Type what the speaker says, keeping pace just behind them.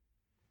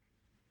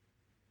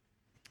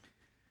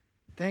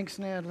Thanks,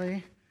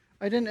 Natalie.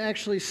 I didn't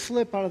actually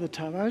slip out of the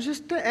tub. I was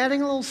just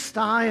adding a little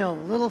style,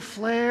 a little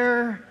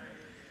flair,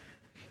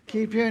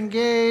 keep you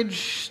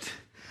engaged.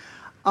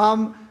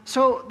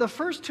 So the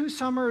first 2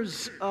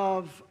 summers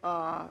of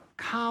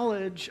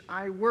college,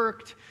 I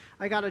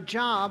got a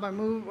job. I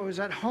was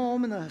at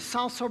home in the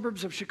south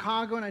suburbs of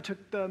Chicago, and I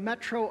took the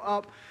metro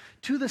up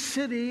to the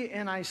city,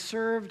 and I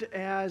served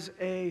as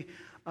a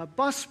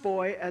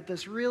busboy at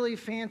this really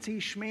fancy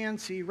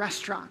schmancy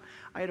restaurant.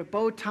 I had a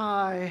bow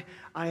tie,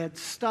 I had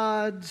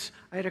studs,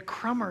 I had a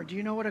crummer. Do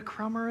you know what a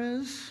crummer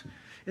is?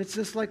 It's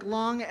this like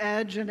long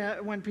edge,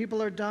 and when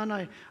people are done,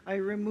 I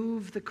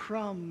remove the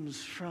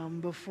crumbs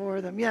from before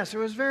them. Yes, it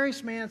was very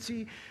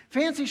fancy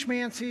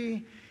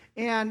schmancy,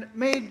 and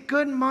made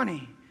good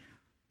money.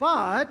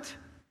 But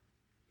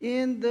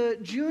in the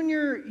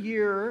junior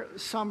year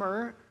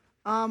summer,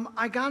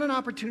 I got an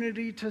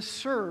opportunity to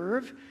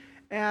serve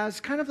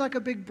as kind of like a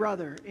big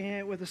brother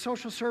with a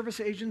social service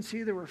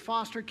agency. There were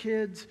foster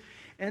kids,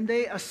 and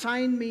they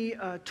assigned me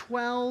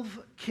 12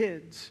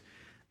 kids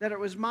that it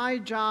was my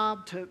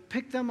job to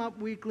pick them up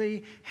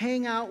weekly,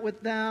 hang out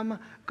with them,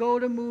 go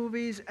to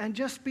movies, and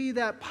just be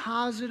that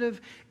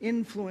positive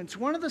influence.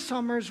 One of the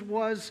summers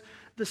was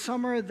the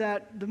summer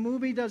that the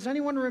movie, does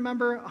anyone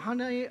remember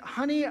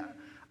Honey,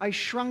 I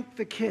Shrunk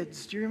the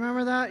Kids? Do you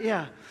remember that?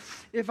 Yeah.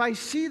 If I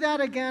see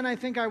that again, I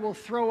think I will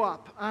throw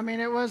up. I mean,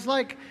 it was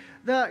like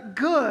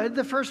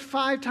the first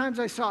 5 times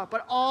I saw it,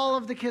 but all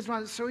of the kids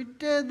wanted it, so we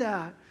did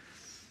that.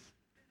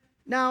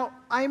 Now,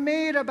 I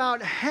made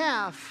about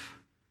half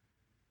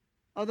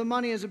of the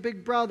money as a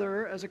big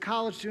brother, as a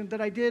college student,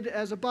 that I did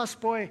as a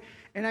busboy,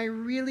 and I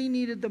really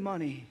needed the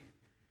money.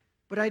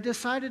 But I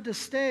decided to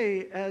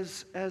stay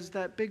as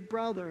that big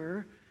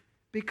brother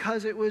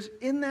because it was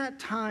in that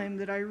time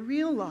that I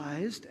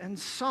realized and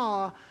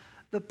saw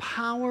the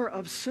power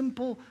of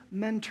simple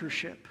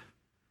mentorship.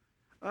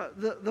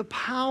 The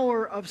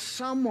power of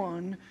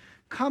someone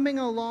coming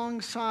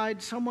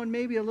alongside someone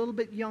maybe a little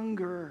bit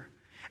younger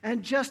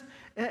and just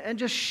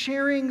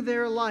sharing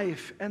their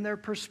life and their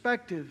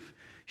perspective,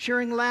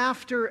 sharing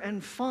laughter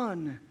and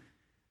fun,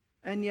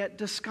 and yet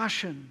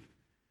discussion.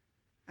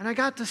 And I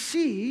got to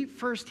see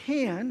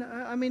firsthand,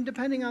 I mean,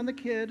 depending on the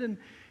kid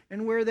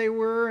and where they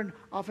were, and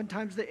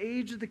oftentimes the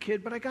age of the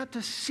kid, but I got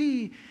to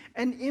see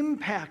an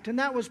impact. And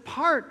that was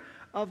part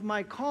of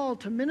my call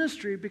to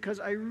ministry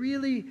because I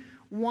really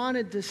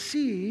wanted to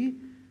see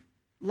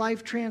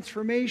life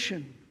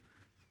transformation.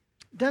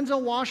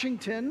 Denzel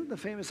Washington, the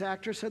famous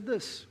actor, said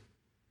this: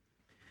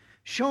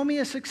 "Show me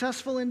a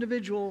successful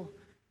individual,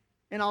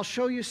 and I'll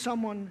show you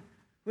someone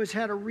who has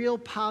had a real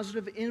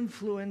positive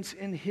influence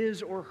in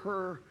his or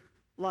her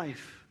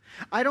life.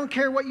 I don't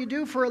care what you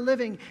do for a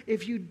living.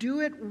 If you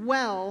do it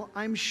well,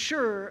 I'm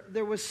sure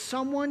there was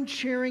someone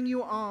cheering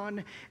you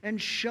on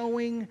and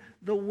showing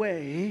the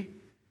way,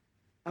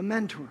 a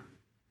mentor."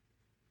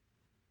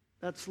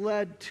 That's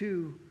led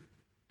to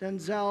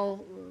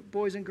Denzel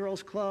Boys and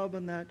Girls Club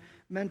and that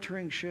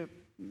mentorship.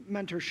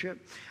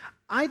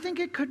 I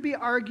think it could be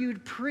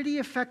argued pretty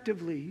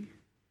effectively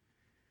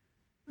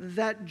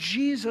that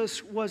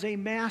Jesus was a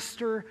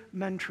master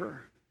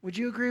mentor. Would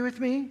you agree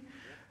with me?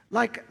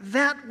 Like,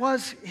 that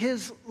was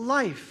his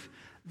life.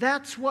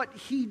 That's what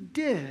he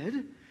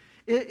did,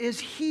 is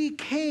he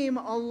came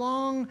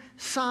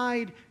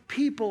alongside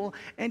people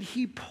and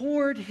he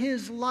poured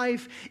his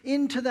life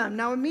into them.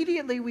 Now,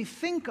 immediately we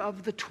think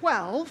of the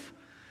 12,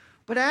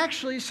 but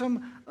actually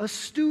some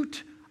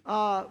astute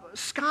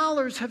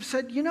scholars have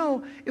said,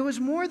 it was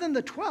more than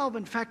the 12.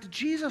 In fact,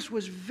 Jesus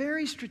was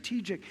very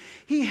strategic.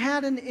 He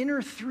had an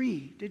inner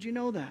 3. Did you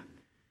know that?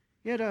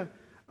 He had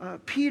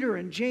Peter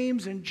and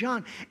James and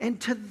John.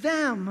 And to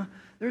them,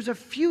 there's a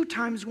few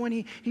times when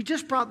he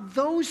just brought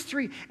those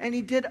 3 and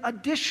he did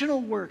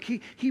additional work.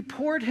 He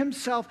poured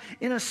himself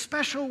in a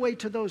special way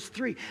to those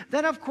 3.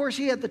 Then, of course,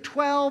 he had the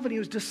 12 and he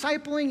was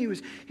discipling.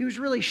 He was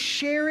really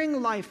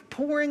sharing life,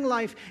 pouring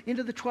life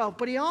into the 12.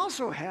 But he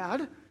also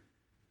had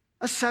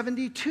a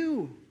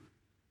 72,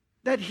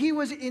 that he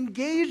was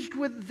engaged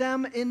with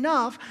them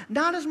enough,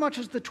 not as much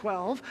as the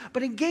 12,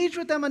 but engaged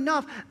with them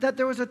enough that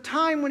there was a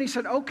time when he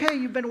said, okay,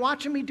 you've been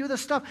watching me do this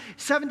stuff.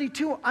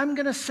 72, I'm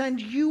going to send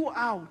you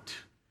out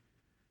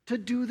to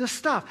do the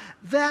stuff.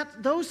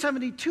 Those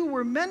 72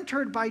 were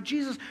mentored by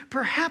Jesus,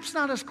 perhaps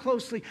not as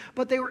closely,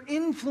 but they were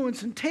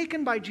influenced and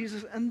taken by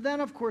Jesus. And then,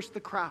 of course, the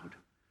crowd,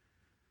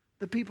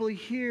 the people he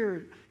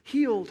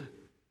healed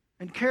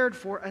and cared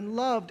for and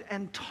loved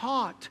and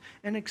taught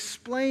and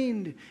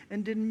explained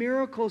and did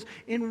miracles.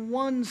 In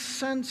one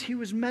sense, he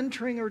was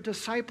mentoring or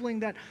discipling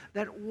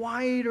that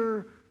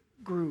wider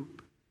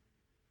group.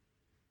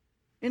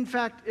 In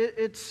fact,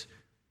 it's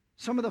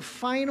some of the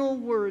final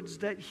words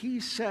that he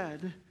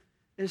said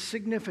is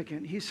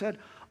significant. He said,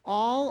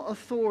 all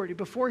authority,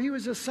 before he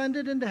was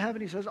ascended into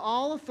heaven, he says,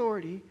 all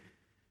authority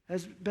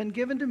has been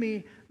given to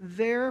me,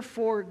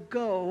 therefore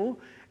go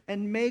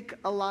and make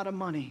a lot of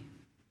money.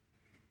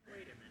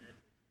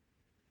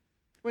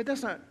 Wait,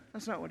 that's not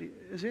what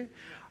is he?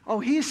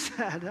 Oh, he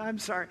said, I'm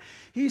sorry.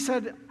 He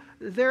said,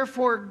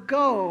 therefore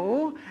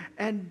go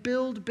and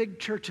build big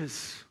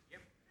churches.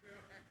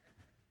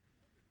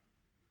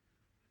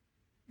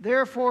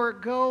 Therefore,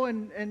 go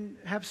and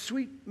have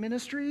sweet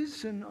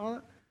ministries and all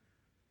that.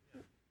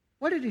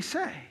 What did he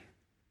say?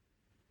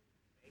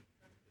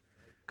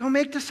 Go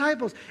make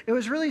disciples. It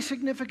was really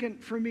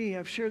significant for me.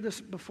 I've shared this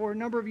before. A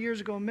number of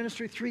years ago in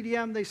Ministry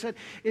 3DM, they said,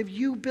 if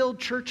you build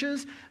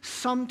churches,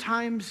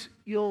 sometimes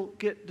you'll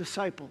get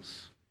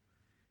disciples.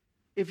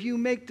 If you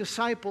make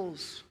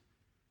disciples,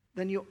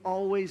 then you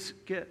always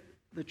get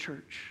the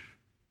church.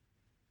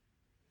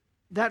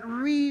 That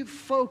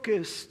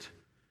refocused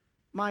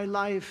my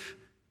life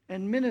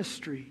and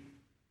ministry.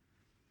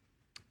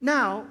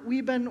 Now,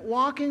 we've been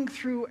walking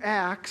through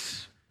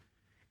Acts,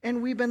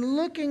 and we've been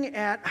looking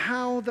at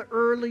how the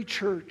early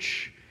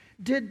church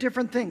did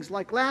different things.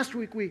 Like last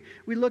week, we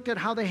looked at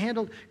how they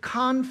handled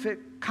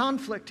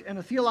conflict and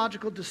a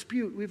theological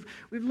dispute.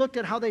 We've looked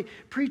at how they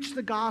preached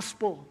the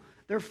gospel,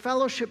 their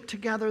fellowship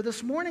together.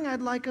 This morning,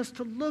 I'd like us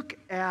to look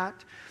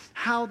at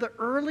how the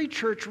early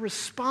church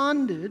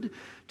responded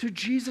to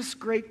Jesus'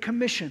 Great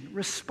Commission,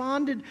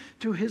 responded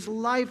to his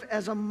life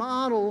as a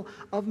model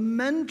of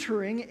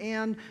mentoring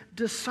and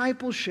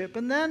discipleship.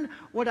 And then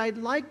what I'd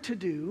like to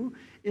do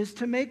is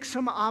to make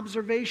some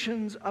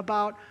observations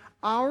about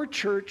our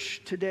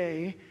church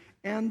today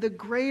and the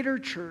greater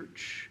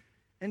church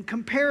and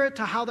compare it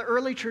to how the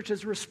early church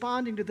is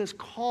responding to this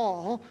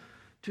call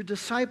to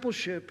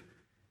discipleship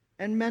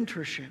and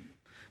mentorship.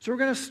 So we're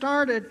going to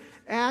start at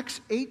Acts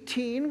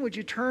 18. Would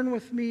you turn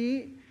with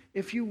me,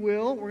 if you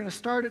will? We're going to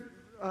start at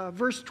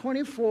verse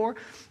 24.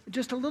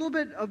 Just a little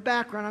bit of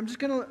background. I'm just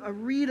going to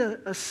read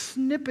a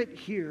snippet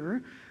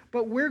here,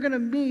 but we're going to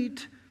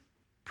meet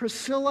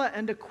Priscilla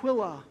and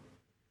Aquila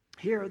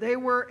here. They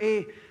were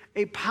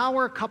a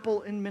power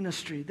couple in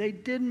ministry. They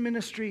did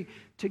ministry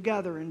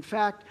together. In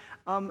fact,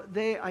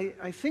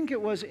 I think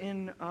it was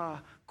in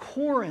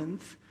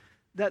Corinth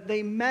that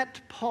they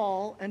met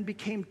Paul and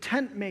became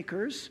tent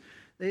makers.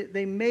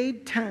 They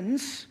made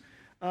tents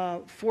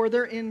for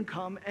their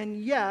income,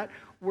 and yet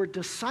were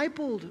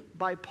discipled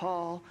by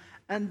Paul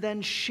and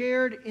then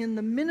shared in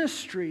the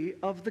ministry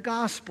of the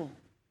gospel.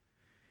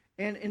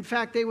 And in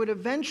fact, they would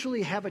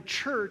eventually have a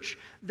church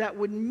that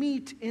would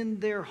meet in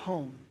their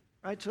home.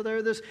 Right? So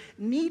they're this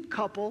neat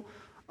couple.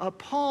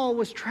 Paul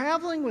was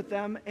traveling with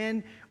them,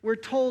 and we're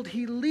told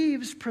he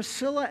leaves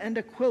Priscilla and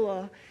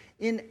Aquila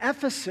in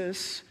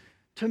Ephesus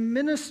to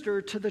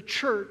minister to the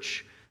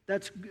church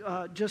that's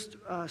just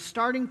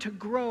starting to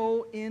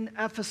grow in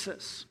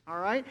Ephesus, all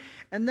right?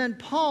 And then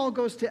Paul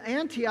goes to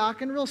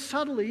Antioch, and real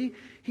subtly,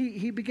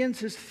 he begins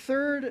his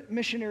third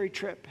missionary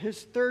trip,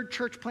 his third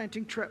church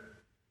planting trip.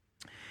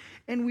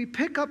 And we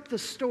pick up the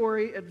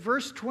story at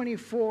verse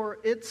 24.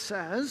 It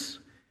says,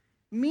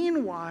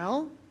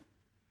 "Meanwhile,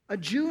 a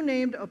Jew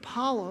named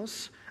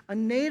Apollos, a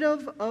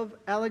native of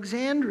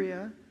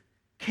Alexandria,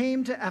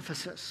 came to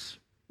Ephesus,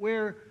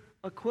 where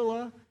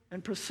Aquila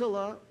and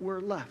Priscilla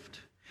were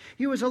left.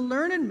 He was a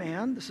learned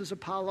man," this is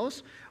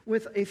Apollos,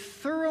 "with a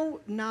thorough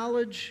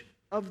knowledge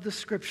of the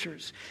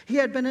Scriptures. He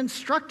had been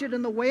instructed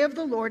in the way of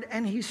the Lord,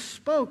 and he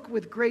spoke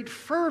with great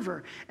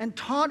fervor and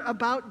taught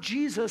about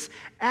Jesus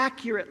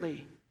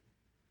accurately,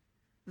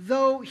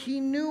 though he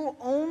knew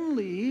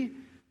only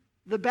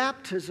the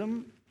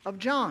baptism of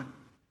John.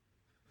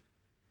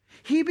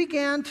 He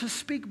began to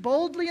speak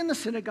boldly in the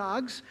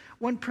synagogues.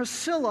 When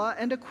Priscilla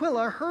and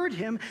Aquila heard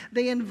him,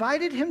 they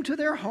invited him to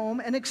their home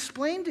and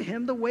explained to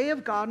him the way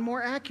of God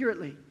more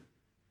accurately.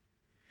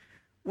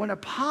 When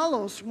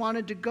Apollos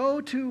wanted to go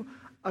to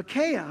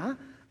Achaia,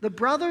 the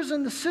brothers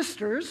and the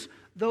sisters,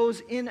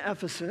 those in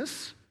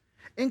Ephesus,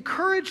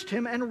 encouraged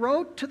him and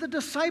wrote to the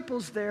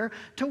disciples there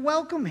to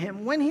welcome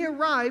him. When he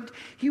arrived,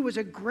 he was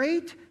a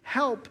great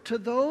help to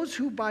those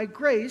who by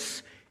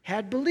grace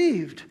had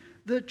believed,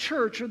 the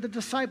church or the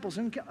disciples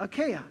in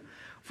Achaia.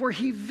 For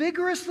he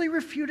vigorously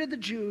refuted the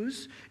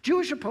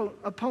Jewish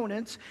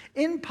opponents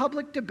in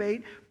public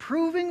debate,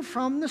 proving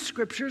from the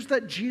Scriptures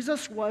that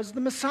Jesus was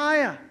the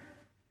Messiah.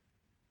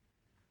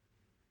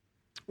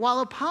 While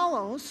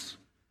Apollos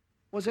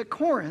was at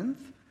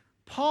Corinth,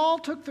 Paul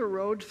took the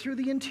road through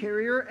the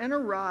interior and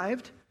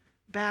arrived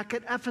back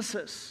at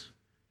Ephesus,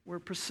 where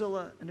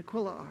Priscilla and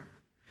Aquila are.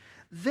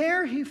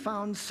 There he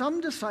found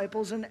some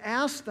disciples and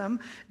asked them,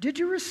 "Did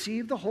you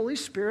receive the Holy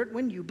Spirit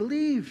when you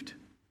believed?"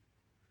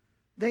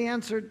 They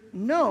answered,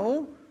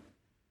 "No,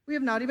 we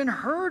have not even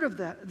heard of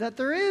that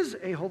there is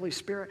a Holy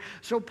Spirit."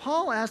 So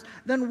Paul asked,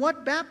 "Then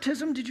what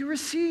baptism did you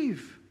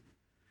receive?"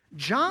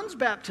 "John's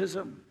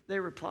baptism,"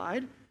 they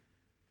replied.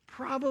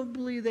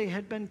 Probably they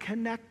had been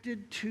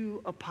connected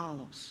to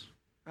Apollos,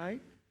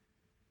 right?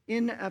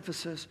 In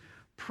Ephesus,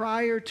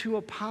 prior to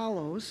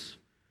Apollos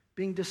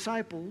being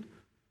discipled,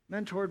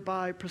 mentored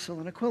by Priscilla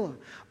and Aquila.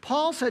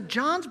 Paul said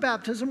John's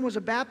baptism was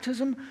a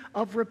baptism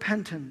of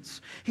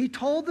repentance. He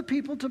told the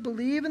people to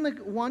believe in the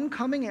one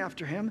coming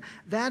after him,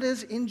 that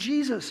is, in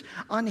Jesus.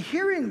 On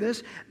hearing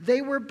this,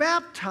 they were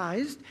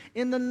baptized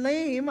in the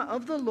name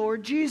of the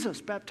Lord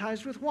Jesus,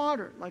 baptized with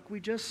water, like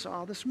we just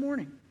saw this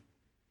morning.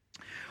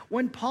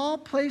 When Paul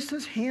placed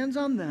his hands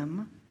on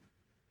them,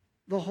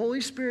 the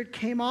Holy Spirit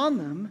came on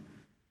them,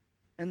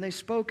 and they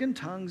spoke in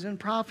tongues and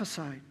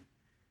prophesied.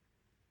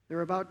 There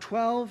were about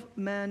 12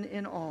 men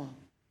in all.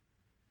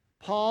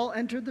 Paul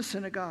entered the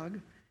synagogue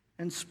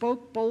and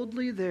spoke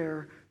boldly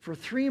there for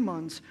 3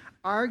 months,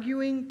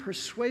 arguing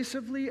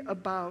persuasively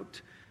about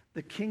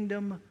the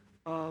kingdom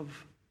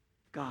of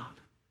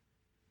God.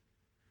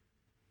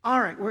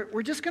 All right,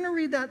 we're just going to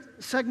read that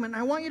segment.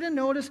 I want you to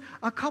notice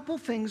a couple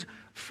things.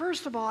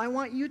 First of all, I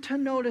want you to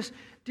notice,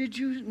 did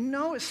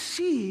you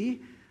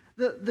see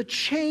the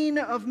chain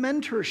of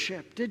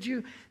mentorship? Did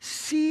you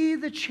see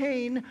the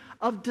chain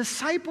of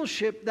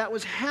discipleship that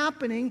was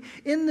happening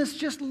in this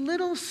just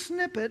little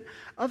snippet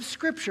of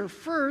Scripture?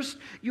 First,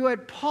 you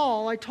had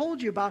Paul, I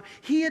told you about.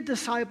 He had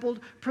discipled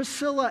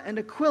Priscilla and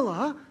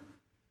Aquila.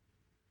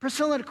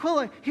 Priscilla and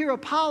Aquila hear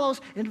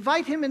Apollos,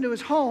 invite him into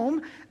his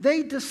home.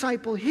 They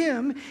disciple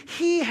him.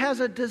 He has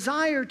a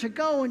desire to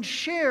go and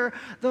share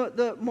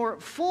the more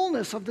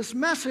fullness of this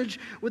message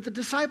with the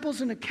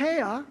disciples in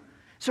Achaia.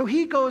 So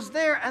he goes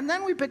there, and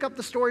then we pick up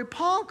the story.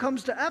 Paul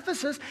comes to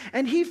Ephesus,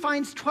 and he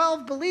finds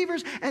 12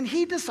 believers, and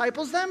he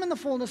disciples them in the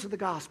fullness of the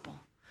gospel.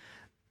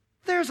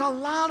 There's a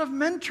lot of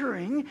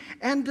mentoring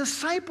and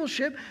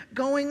discipleship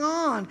going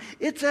on.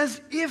 It's as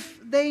if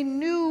they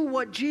knew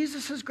what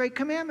Jesus' great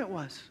commandment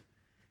was.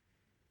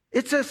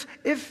 It's as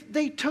if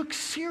they took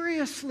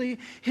seriously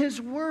his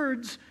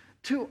words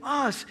to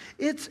us.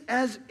 It's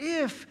as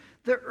if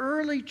the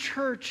early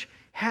church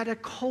had a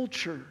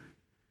culture.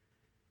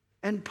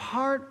 And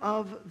part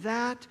of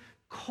that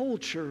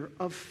culture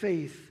of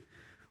faith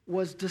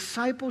was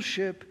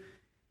discipleship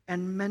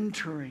and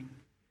mentoring.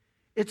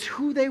 It's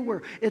who they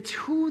were. It's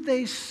who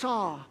they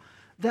saw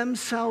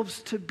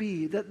themselves to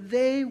be, that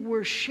they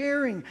were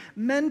sharing,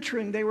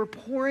 mentoring. They were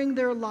pouring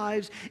their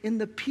lives in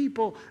the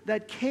people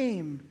that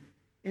came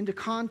into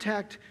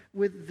contact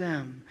with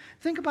them.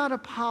 Think about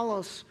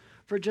Apollos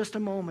for just a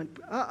moment.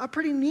 A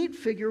pretty neat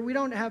figure. We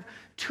don't have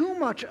too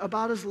much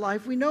about his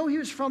life. We know he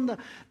was from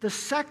the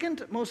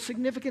second most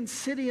significant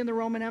city in the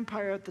Roman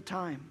Empire at the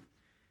time,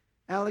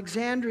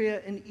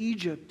 Alexandria in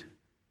Egypt.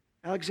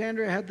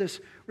 Alexandria had this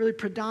really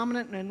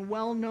predominant and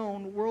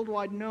well-known,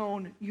 worldwide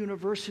known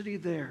university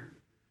there.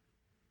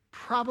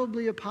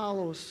 Probably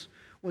Apollos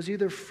was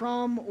either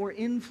from or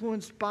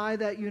influenced by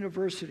that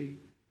university.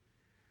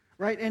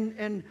 Right?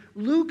 And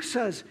Luke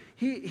says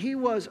he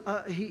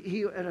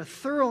had a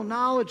thorough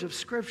knowledge of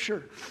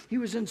Scripture. He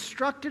was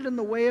instructed in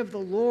the way of the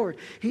Lord.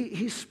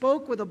 He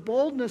spoke with a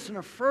boldness and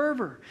a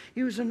fervor.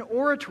 He was an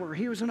orator.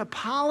 He was an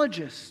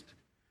apologist.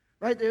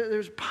 Right?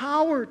 There's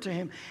power to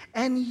him.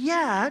 And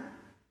yet,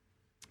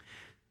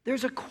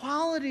 there's a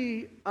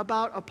quality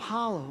about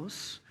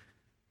Apollos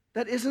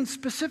that isn't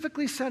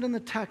specifically said in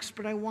the text,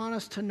 but I want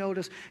us to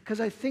notice,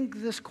 because I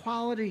think this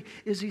quality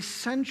is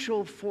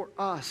essential for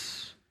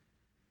us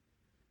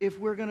if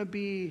we're going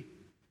to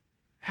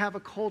have a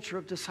culture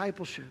of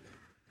discipleship.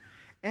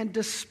 And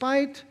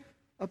despite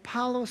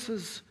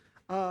Apollos'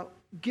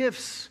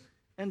 gifts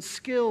and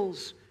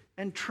skills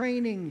and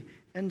training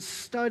and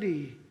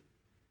study,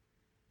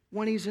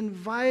 when he's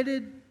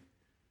invited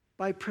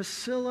by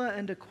Priscilla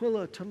and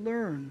Aquila to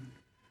learn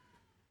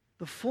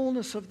the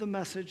fullness of the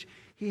message,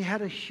 he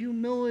had a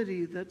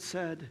humility that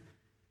said,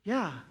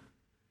 yeah,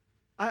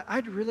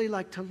 I'd really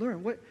like to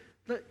learn.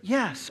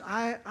 Yes,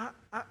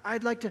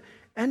 I'd like to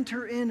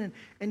enter in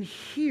and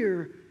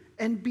hear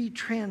and be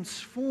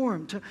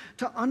transformed,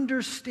 to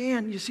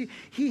understand. You see,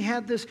 he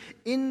had this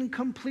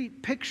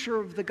incomplete picture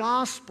of the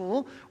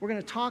gospel. We're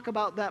going to talk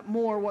about that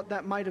more, what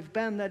that might have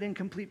been, that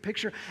incomplete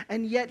picture.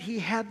 And yet he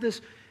had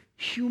this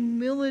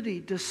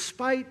humility,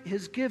 despite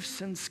his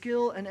gifts and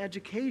skill and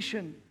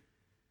education,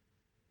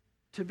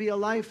 to be a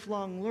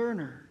lifelong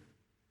learner.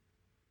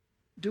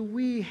 Do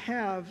we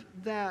have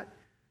that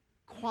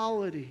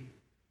quality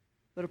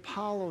that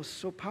Apollos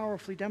so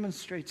powerfully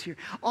demonstrates here?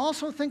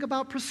 Also think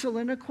about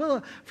Priscilla and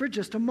Aquila for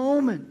just a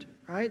moment,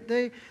 right?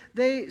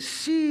 They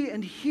see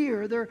and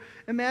hear.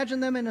 Imagine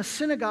them in a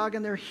synagogue,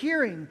 and they're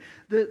hearing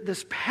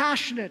this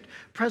passionate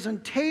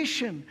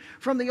presentation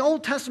from the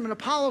Old Testament.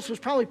 Apollos was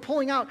probably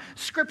pulling out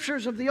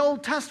scriptures of the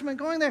Old Testament,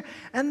 going there,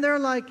 and they're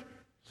like,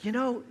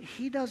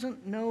 he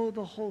doesn't know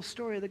the whole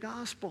story of the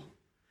gospel.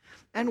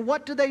 And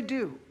what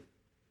do?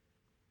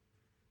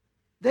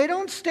 They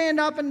don't stand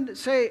up and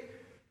say,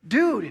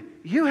 dude,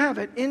 you have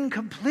it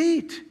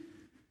incomplete,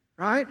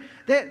 right?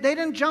 They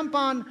didn't jump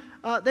on,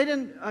 they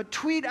didn't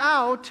tweet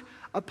out,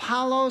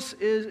 Apollos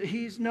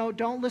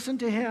don't listen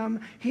to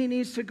him. He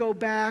needs to go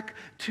back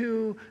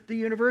to the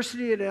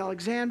university at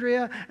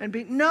Alexandria and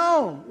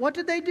no. What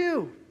did they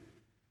do?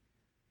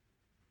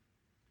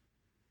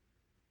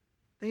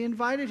 They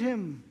invited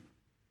him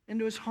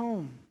into his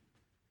home,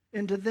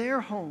 into their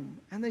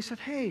home, and they said,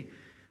 hey,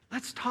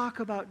 let's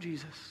talk about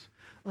Jesus.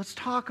 Let's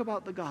talk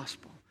about the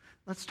gospel.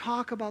 Let's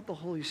talk about the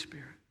Holy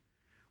Spirit.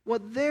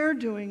 What they're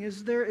doing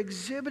is they're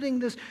exhibiting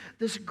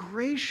this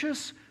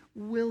gracious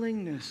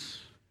willingness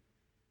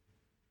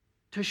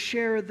to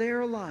share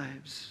their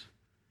lives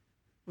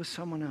with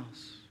someone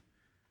else.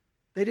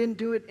 They didn't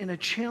do it in a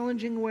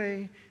challenging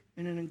way,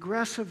 in an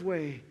aggressive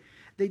way.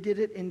 They did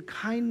it in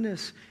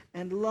kindness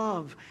and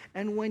love.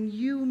 And when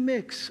you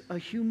mix a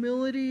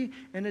humility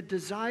and a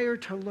desire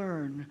to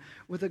learn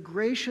with a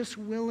gracious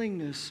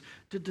willingness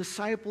to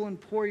disciple and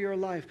pour your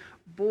life,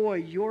 boy,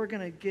 you're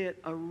going to get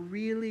a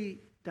really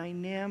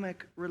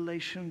dynamic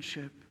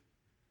relationship.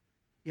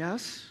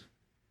 Yes?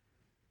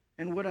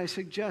 And what I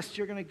suggest,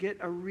 you're going to get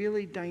a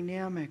really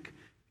dynamic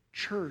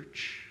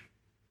church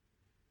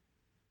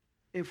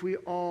if we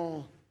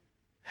all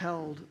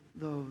held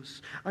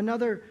those.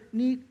 Another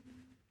neat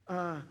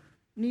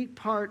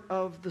part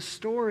of the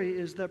story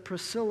is that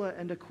Priscilla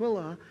and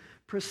Aquila,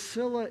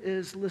 Priscilla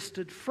is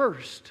listed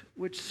first,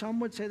 which some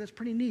would say that's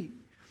pretty neat.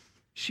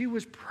 She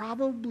was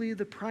probably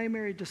the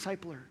primary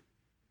discipler.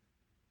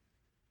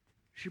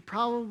 She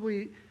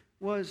probably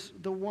was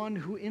the one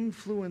who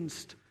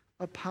influenced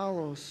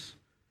Apollos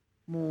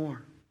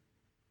more.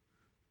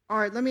 All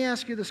right, let me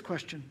ask you this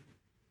question.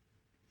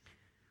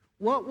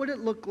 What would it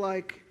look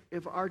like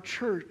if our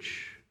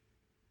church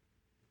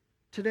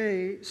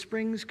today,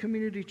 Springs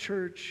Community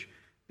Church,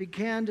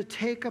 began to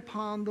take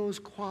upon those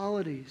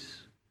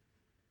qualities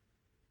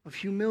of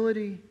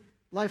humility,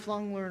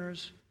 lifelong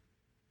learners,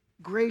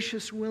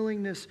 gracious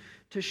willingness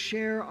to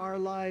share our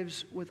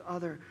lives with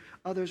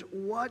others?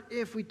 What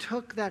if we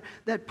took that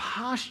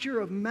posture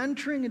of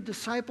mentoring and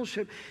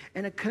discipleship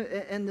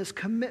and this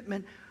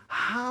commitment?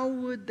 How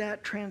would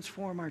that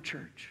transform our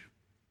church?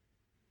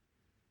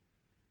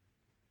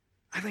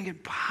 I think in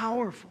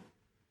powerful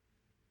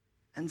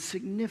and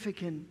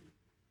significant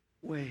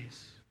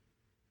ways.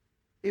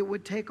 It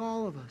would take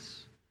all of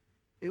us.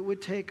 It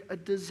would take a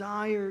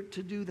desire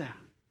to do that.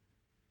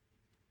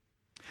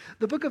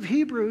 The book of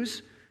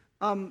Hebrews,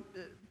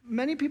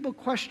 many people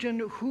question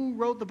who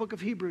wrote the book of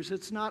Hebrews.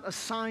 It's not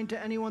assigned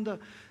to anyone. The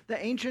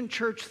ancient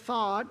church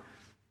thought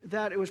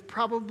that it was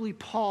probably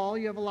Paul.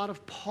 You have a lot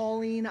of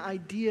Pauline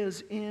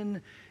ideas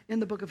in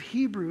the book of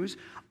Hebrews.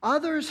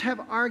 Others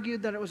have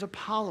argued that it was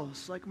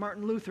Apollos, like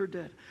Martin Luther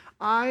did.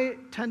 I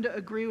tend to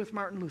agree with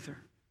Martin Luther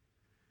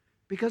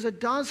because it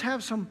does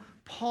have some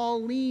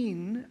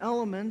Pauline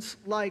elements,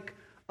 like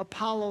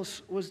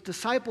Apollos was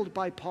discipled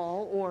by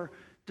Paul or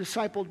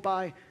discipled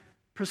by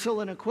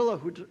Priscilla and Aquila,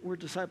 who were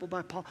discipled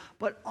by Paul.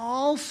 But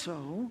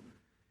also,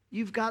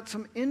 you've got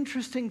some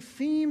interesting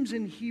themes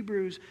in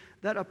Hebrews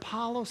that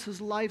Apollos'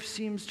 life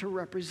seems to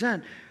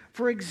represent.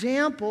 For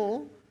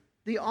example,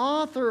 the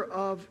author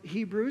of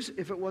Hebrews,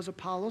 if it was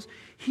Apollos,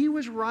 he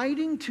was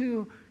writing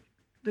to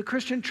the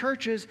Christian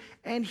churches,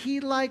 and he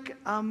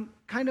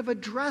kind of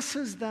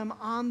addresses them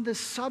on the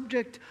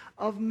subject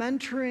of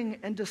mentoring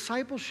and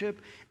discipleship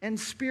and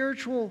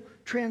spiritual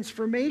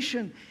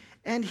transformation.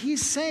 And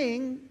he's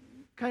saying,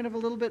 kind of a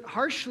little bit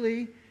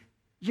harshly,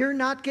 you're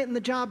not getting the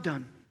job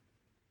done.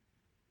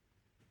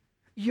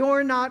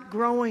 You're not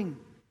growing.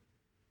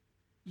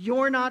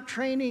 You're not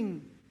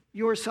training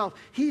yourself.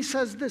 He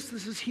says this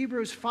is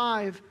Hebrews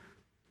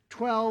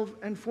 5:12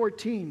 and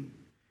 14.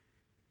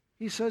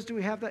 He says, do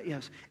we have that?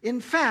 Yes.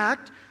 In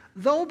fact,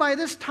 though by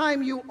this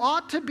time you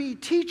ought to be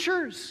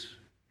teachers,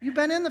 you've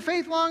been in the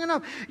faith long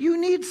enough, you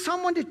need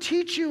someone to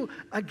teach you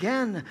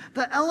again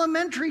the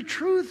elementary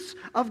truths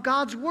of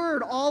God's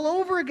word all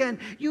over again.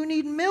 You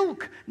need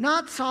milk,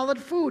 not solid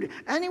food.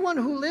 Anyone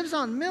who lives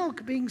on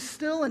milk, being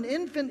still an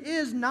infant,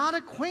 is not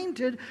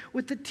acquainted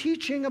with the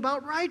teaching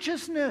about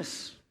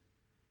righteousness.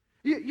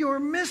 You're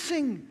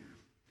missing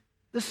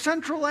the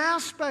central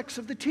aspects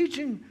of the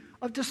teaching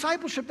of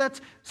discipleship. That's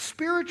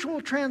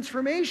spiritual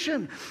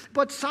transformation.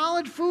 But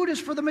solid food is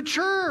for the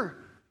mature,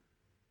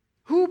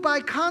 who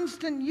by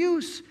constant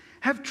use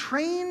have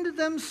trained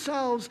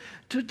themselves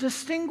to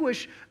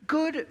distinguish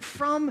good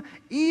from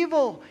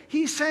evil.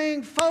 He's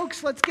saying,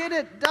 folks, let's get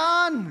it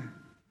done.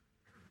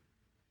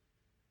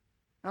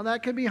 Now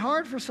that could be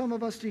hard for some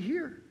of us to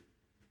hear,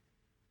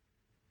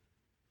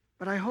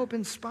 but I hope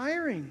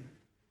inspiring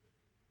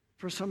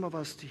for some of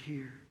us to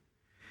hear.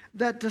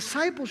 That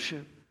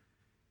discipleship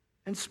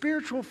and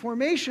spiritual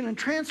formation and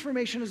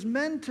transformation is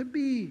meant to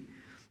be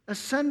a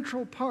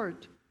central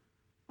part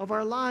of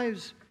our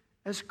lives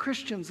as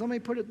Christians. Let me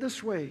put it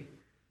this way.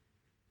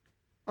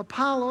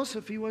 Apollos,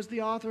 if he was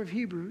the author of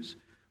Hebrews,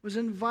 was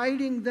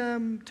inviting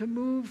them to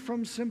move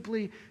from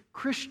simply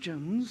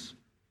Christians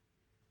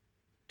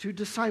to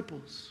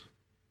disciples.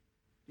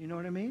 You know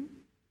what I mean?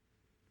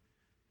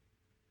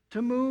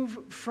 To move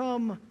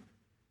from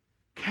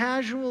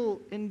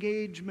casual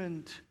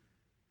engagement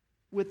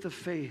with the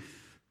faith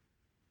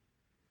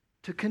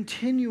to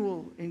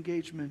continual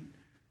engagement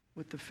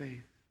with the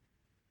faith.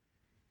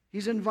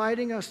 He's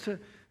inviting us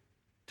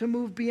to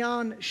move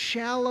beyond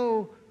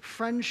shallow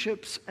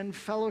friendships and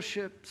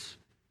fellowship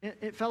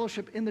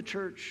in the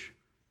church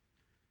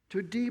to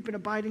a deep and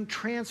abiding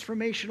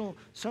transformational,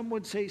 some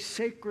would say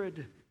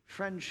sacred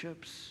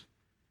friendships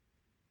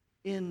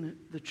in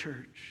the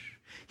church.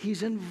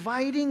 He's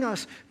inviting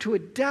us to a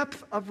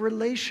depth of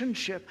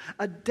relationship,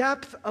 a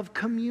depth of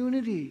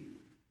community,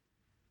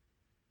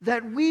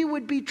 that we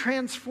would be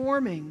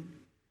transforming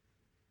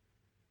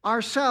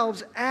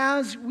ourselves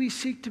as we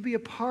seek to be a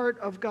part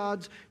of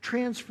God's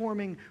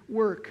transforming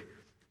work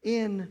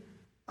in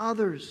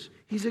others.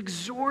 He's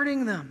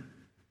exhorting them.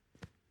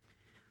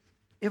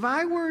 If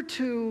I were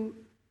to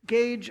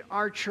gauge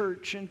our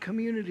church and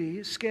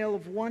community scale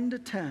of 1 to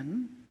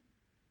 10,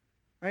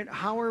 right?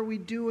 How are we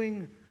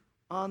doing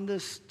on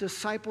this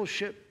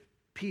discipleship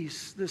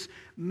piece, this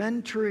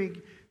mentoring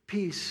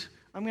piece?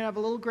 I'm going to have a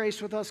little grace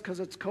with us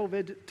because it's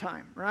COVID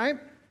time, right?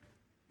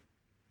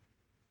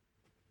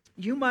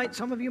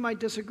 Some of you might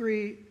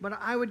disagree, but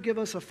I would give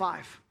us a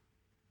 5.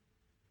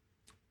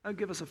 I would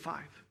give us a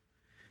 5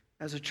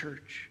 as a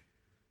church.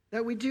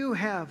 That we do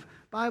have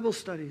Bible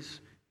studies,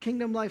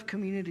 Kingdom Life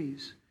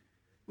communities.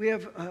 We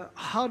have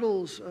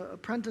huddles,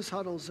 apprentice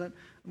huddles that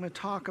I'm going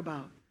to talk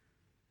about.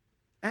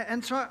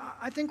 And so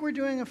I think we're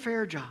doing a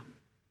fair job.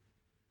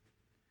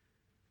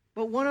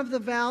 But one of the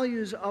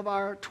values of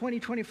our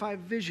 2025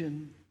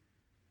 vision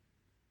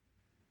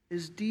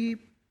is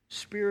deep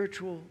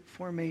spiritual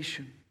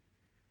formation.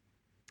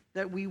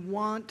 That we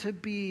want to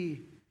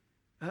be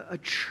a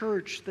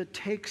church that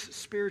takes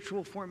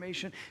spiritual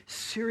formation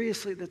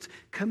seriously, that's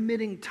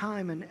committing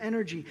time and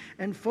energy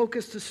and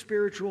focus to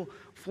spiritual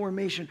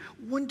formation.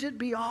 Wouldn't it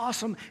be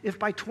awesome if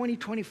by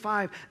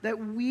 2025 that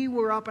we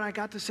were up and I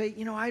got to say,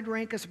 I'd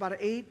rank us about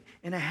an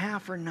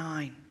 8.5 or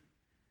 9.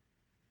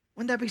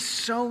 Wouldn't that be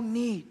so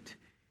neat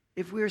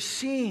if we were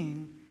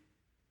seeing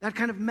that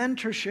kind of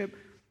mentorship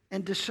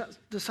and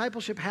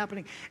discipleship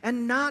happening,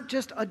 and not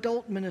just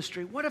adult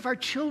ministry? What if our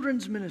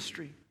children's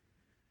ministry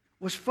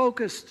was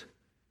focused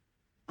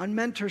on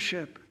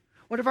mentorship?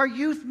 What if our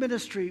youth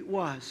ministry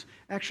was?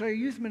 Actually, our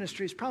youth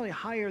ministry is probably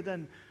higher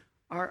than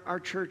our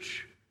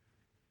church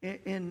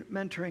in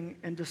mentoring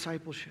and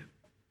discipleship.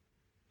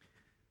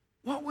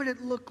 What would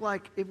it look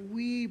like if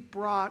we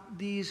brought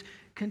these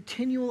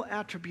continual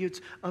attributes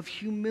of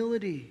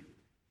humility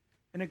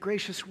and a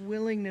gracious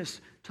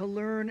willingness to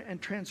learn and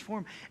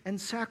transform and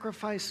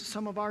sacrifice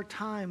some of our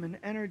time and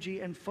energy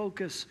and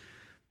focus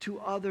to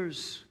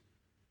others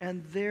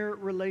and their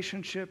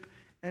relationship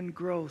and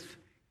growth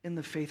in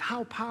the faith?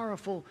 How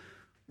powerful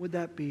would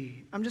that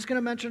be? I'm just going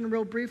to mention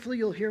real briefly,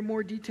 you'll hear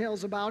more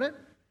details about it,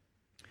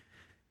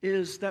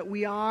 is that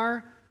we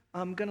are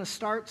going to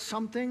start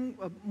something,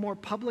 a more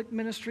public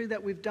ministry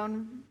that we've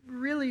done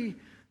really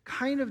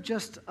kind of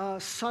just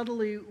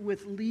subtly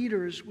with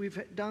leaders.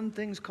 We've done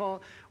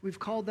we've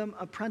called them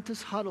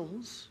apprentice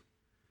huddles,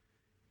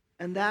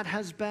 and that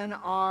has been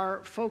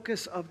our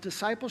focus of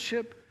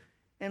discipleship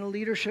and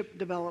leadership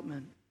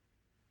development.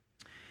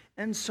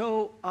 And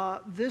so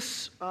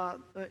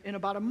in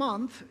about a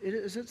month,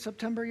 is it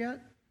September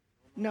yet?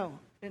 No.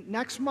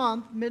 Next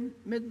month,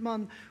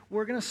 mid-month,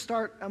 we're going to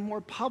start a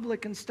more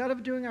public, instead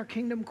of doing our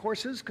kingdom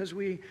courses, because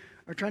we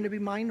are trying to be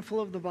mindful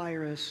of the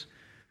virus,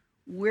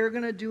 we're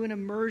going to do an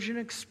immersion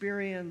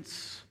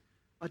experience,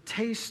 a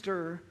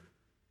taster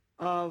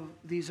of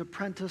these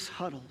apprentice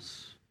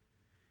huddles.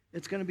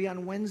 It's going to be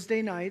on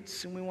Wednesday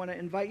nights, and we want to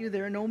invite you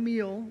there. No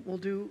meal. We'll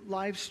do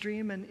live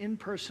stream and in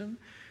person.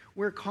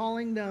 We're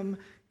calling them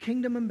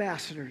Kingdom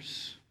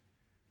Ambassadors.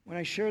 When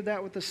I shared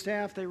that with the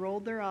staff, they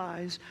rolled their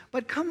eyes.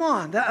 But come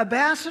on, the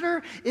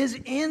ambassador is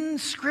in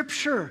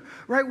Scripture,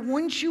 right?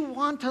 Wouldn't you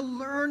want to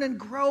learn and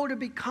grow to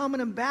become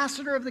an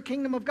ambassador of the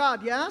kingdom of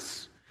God?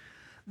 Yes?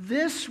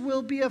 This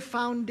will be a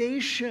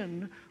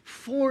foundation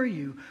for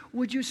you.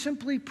 Would you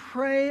simply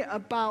pray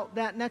about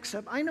that next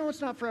step? I know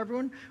it's not for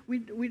everyone.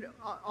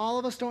 All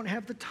of us don't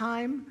have the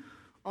time.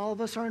 All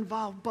of us are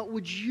involved. But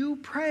would you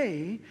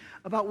pray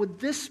about, would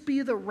this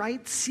be the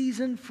right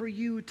season for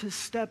you to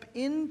step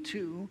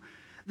into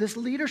this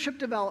leadership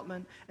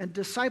development and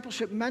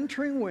discipleship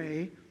mentoring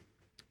way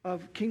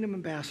of kingdom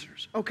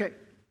ambassadors? Okay.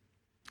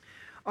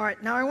 All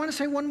right. Now I want to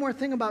say one more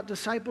thing about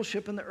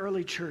discipleship in the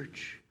early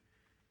church.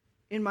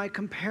 In my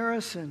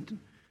comparison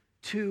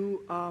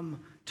to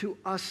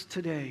us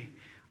today,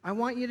 I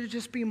want you to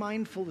just be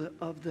mindful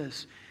of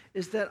this,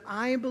 is that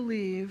I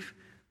believe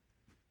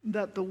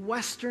that the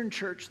Western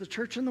church, the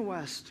church in the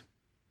West,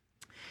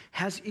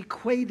 has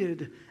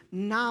equated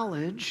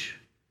knowledge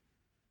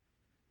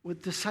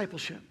with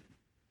discipleship.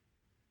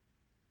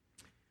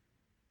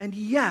 And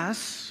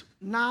yes,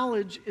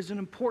 knowledge is an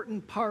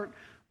important part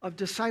of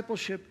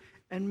discipleship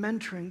and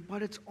mentoring,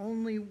 but it's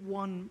only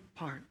one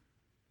part.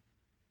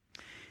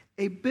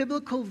 A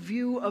biblical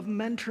view of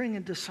mentoring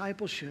and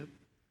discipleship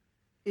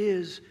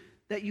is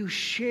that you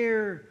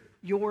share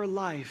your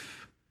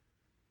life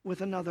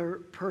with another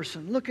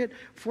person. Look at,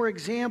 for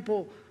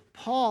example,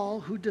 Paul,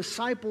 who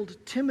discipled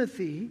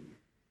Timothy,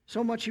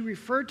 so much he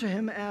referred to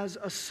him as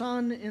a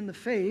son in the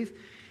faith.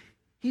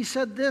 He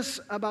said this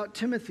about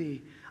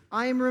Timothy: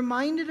 I am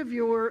reminded of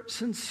your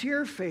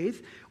sincere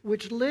faith,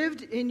 which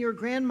lived in your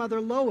grandmother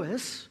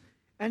Lois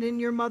and in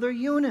your mother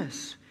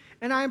Eunice.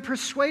 And I am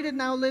persuaded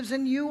now lives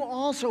in you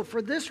also.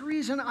 For this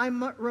reason, I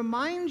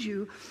remind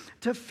you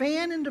to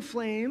fan into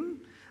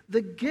flame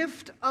the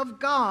gift of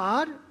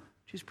God,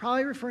 she's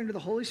probably referring to the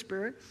Holy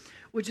Spirit,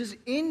 which is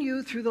in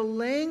you through the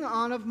laying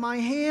on of my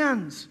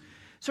hands.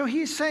 So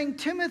he's saying,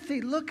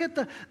 Timothy, look at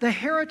the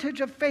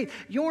heritage of faith.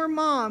 Your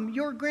mom,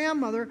 your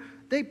grandmother,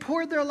 they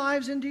poured their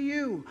lives into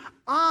you.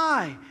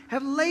 I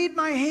have laid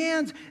my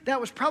hands. That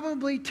was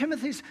probably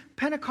Timothy's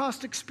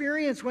Pentecost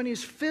experience when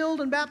he's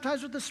filled and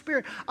baptized with the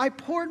Spirit. I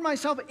poured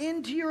myself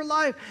into your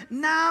life.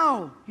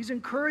 Now, he's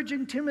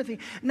encouraging Timothy.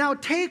 Now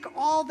take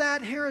all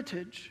that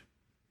heritage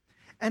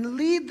and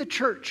lead the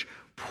church.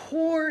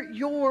 Pour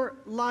your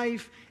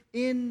life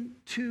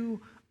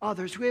into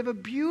others. We have a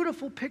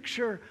beautiful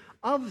picture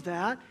of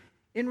that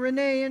in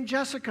Renee and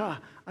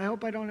Jessica. I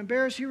hope I don't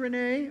embarrass you,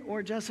 Renee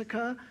or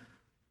Jessica.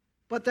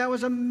 But that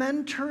was a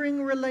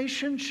mentoring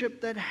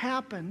relationship that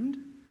happened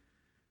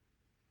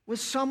with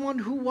someone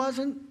who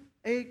wasn't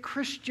a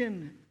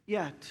Christian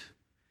yet.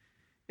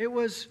 It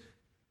was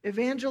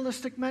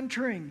evangelistic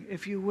mentoring,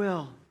 if you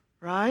will,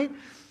 right?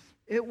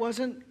 It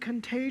wasn't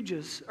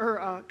contagious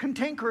or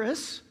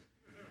cantankerous.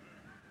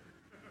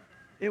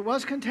 It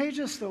was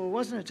contagious, though,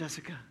 wasn't it,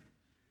 Jessica?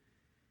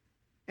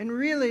 And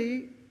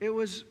really, it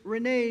was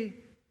Renee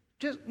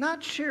just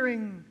not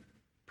sharing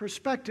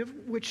perspective,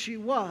 which she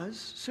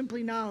was,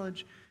 simply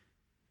knowledge.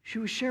 She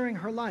was sharing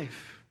her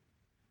life.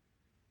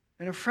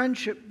 And a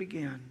friendship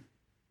began.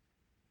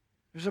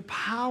 There's a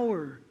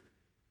power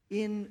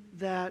in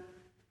that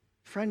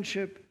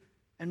friendship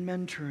and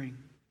mentoring.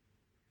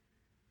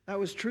 That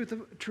was true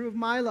of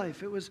my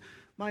life. It was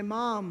my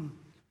mom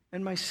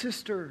and my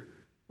sister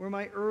were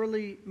my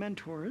early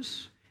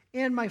mentors,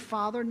 and my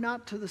father,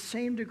 not to the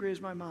same degree as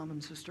my mom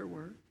and sister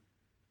were.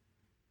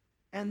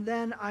 And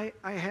then I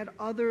had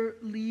other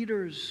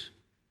leaders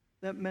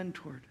that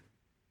mentored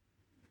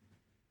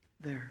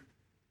there.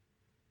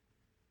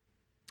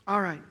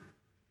 All right.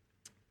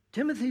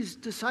 Timothy's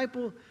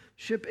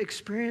discipleship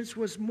experience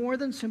was more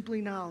than simply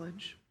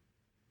knowledge,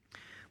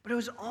 but it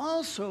was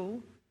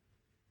also,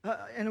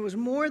 and it was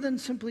more than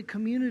simply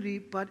community,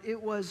 but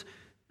it was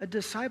a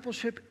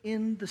discipleship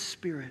in the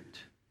Spirit.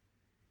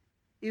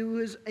 It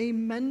was a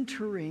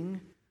mentoring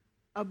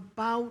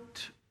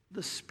about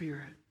the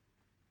Spirit.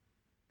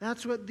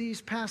 That's what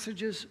these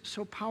passages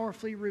so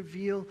powerfully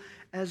reveal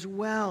as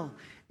well.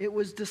 It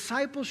was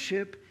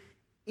discipleship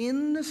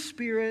in the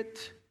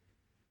Spirit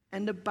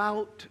and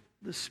about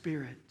the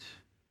Spirit.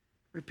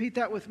 Repeat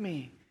that with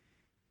me.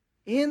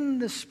 In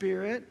the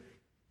Spirit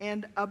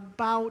and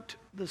about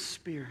the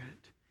Spirit.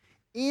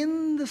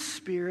 In the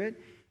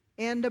Spirit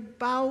and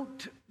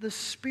about the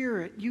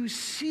Spirit. You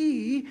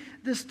see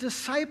this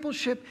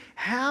discipleship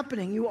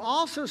happening. You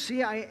also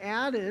see, I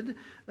added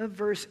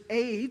verse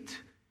 8,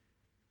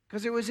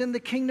 because it was in the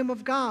kingdom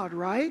of God,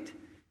 right?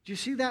 Do you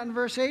see that in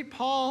verse 8?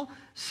 Paul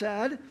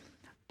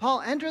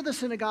entered the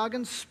synagogue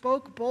and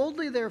spoke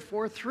boldly,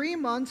 therefore, 3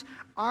 months,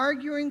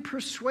 arguing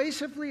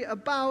persuasively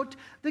about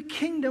the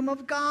kingdom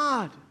of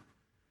God.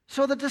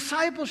 So the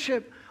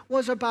discipleship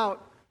was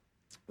about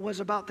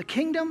the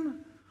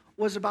kingdom,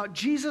 was about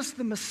Jesus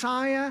the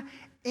Messiah,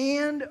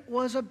 and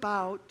was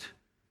about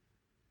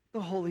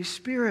the Holy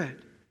Spirit.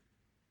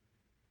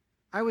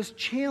 I was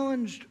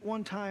challenged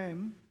one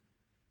time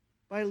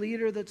by a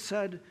leader that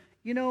said,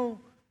 the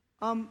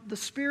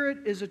Spirit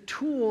is a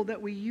tool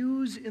that we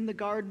use in the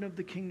garden of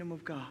the kingdom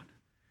of God.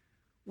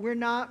 We're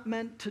not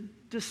meant to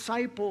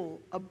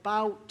disciple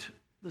about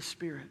the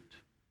Spirit.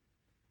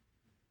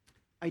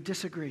 I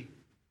disagree.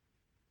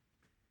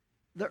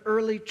 The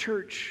early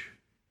church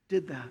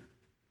did that.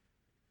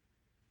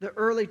 The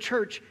early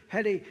church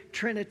had a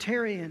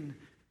Trinitarian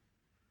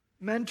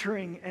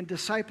mentoring and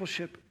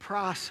discipleship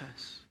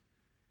process.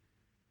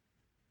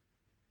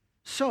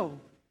 So,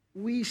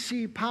 we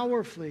see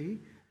powerfully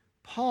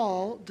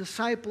Paul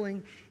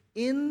discipling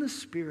in the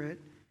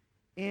Spirit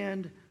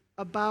and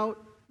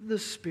about the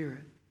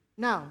Spirit.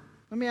 Now,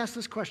 let me ask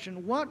this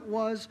question. What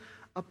was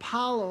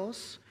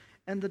Apollos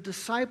and the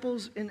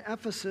disciples in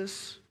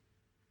Ephesus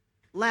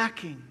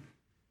lacking?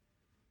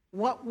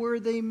 What were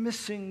they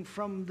missing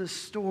from the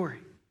story?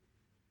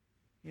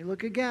 You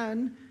look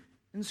again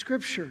in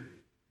Scripture,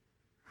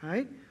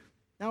 right?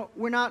 Now,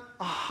 we're not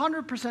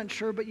 100%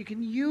 sure, but you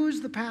can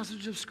use the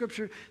passage of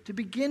Scripture to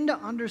begin to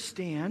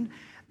understand.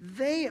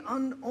 They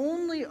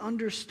only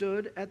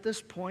understood at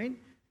this point,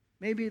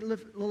 maybe a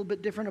little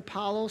bit different,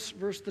 Apollos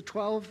versus the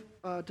 12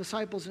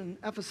 disciples in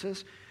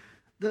Ephesus,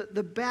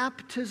 the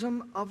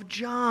baptism of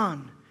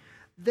John.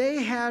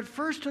 They had,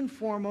 first and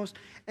foremost,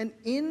 an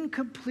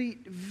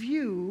incomplete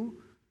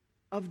view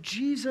of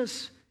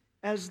Jesus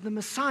as the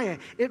Messiah.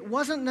 It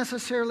wasn't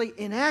necessarily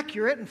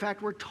inaccurate. In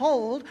fact, we're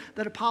told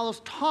that Apollos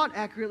taught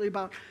accurately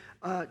about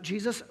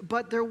Jesus,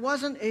 but there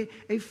wasn't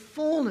a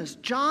fullness.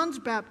 John's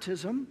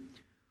baptism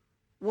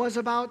was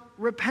about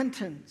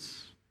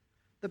repentance.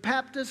 The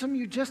baptism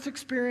you just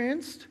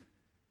experienced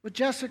with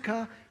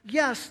Jessica,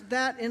 yes,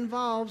 that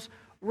involves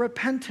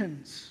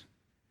repentance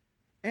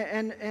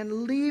and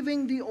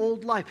leaving the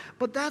old life.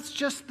 But that's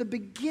just the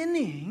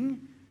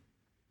beginning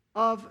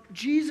of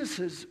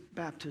Jesus'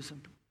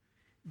 baptism.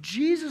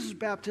 Jesus'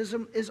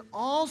 baptism is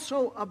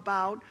also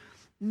about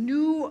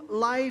new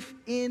life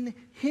in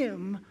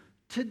Him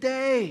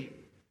today.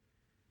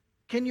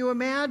 Can you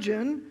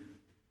imagine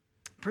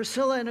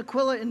Priscilla and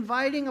Aquila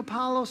inviting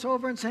Apollos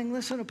over and saying,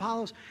 listen,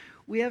 Apollos,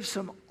 we have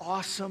some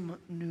awesome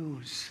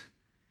news.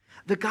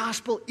 The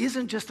gospel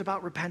isn't just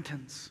about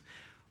repentance,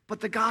 but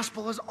the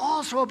gospel is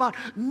also about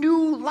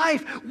new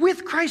life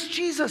with Christ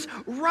Jesus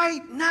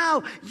right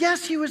now.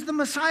 Yes, he was the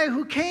Messiah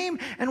who came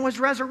and was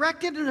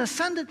resurrected and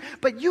ascended,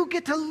 but you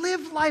get to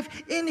live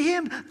life in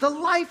him, the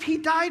life he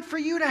died for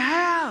you to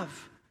have.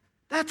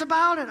 That's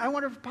about it. I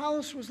wonder if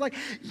Apollos was like,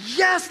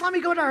 yes, let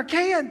me go to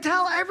Achaia and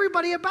tell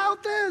everybody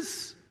about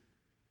this.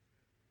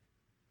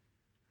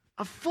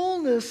 A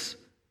fullness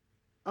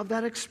of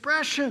that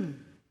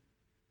expression.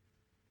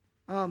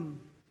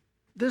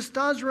 This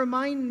does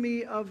remind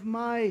me of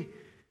my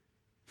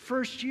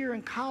first year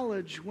in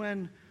college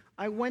when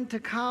I went to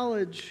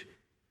college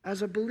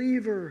as a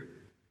believer,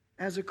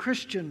 as a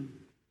Christian.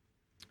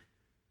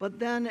 But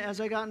then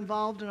as I got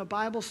involved in a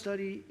Bible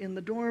study in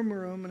the dorm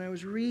room and I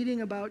was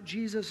reading about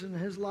Jesus and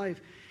his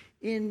life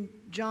in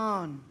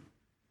John,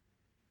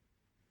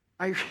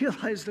 I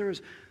realized there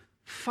was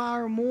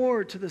far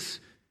more to this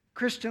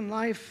Christian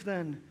life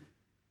than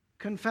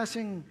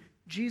confessing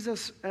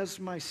Jesus as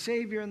my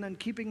Savior and then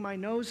keeping my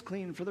nose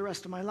clean for the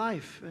rest of my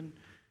life and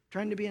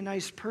trying to be a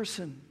nice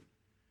person.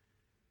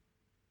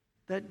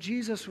 That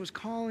Jesus was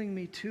calling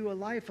me to a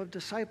life of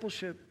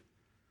discipleship,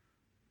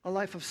 a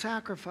life of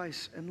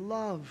sacrifice and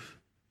love.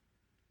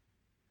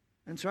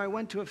 And so I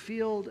went to a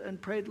field and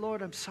prayed,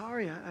 Lord, I'm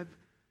sorry,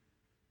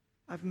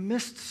 I've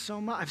missed so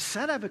much. I've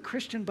said I'm a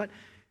Christian, but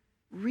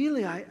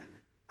really I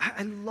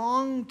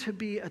long to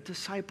be a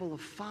disciple, a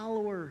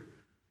follower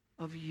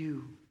of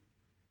you.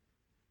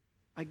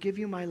 I give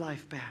you my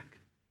life back.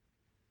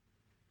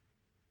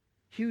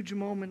 Huge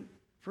moment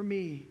for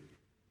me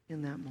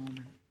in that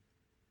moment.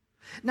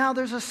 Now,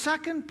 there's a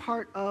second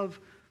part of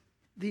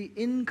the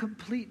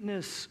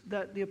incompleteness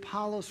that the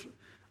Apollos,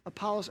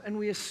 and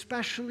we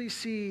especially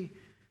see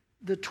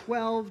the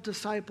 12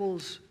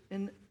 disciples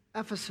in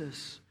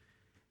Ephesus,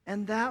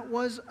 and that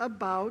was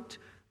about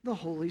the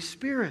Holy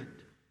Spirit.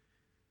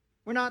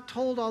 We're not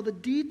told all the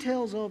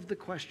details of the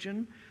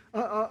question,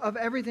 of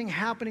everything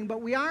happening,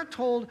 but we are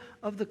told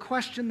of the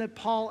question that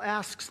Paul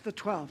asks the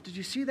 12. Did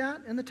you see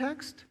that in the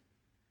text?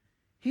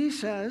 He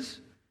says,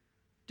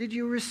 did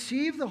you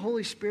receive the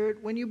Holy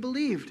Spirit when you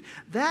believed?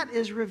 That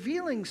is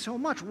revealing so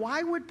much.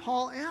 Why would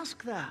Paul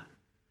ask that?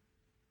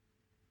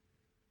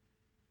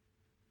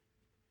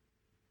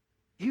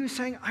 He was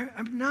saying,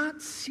 I'm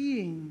not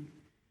seeing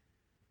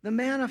the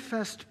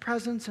manifest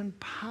presence and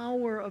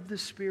power of the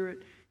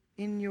Spirit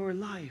in your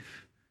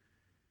life.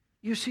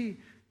 You see,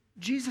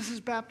 Jesus'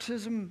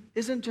 baptism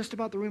isn't just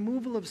about the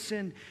removal of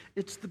sin,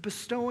 it's the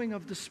bestowing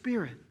of the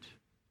Spirit.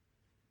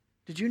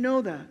 Did you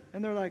know that?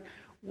 And they're like,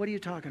 what are you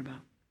talking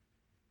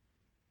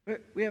about?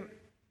 We have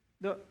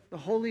the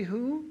holy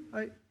who?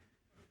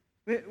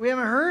 We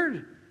haven't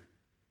heard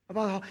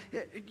about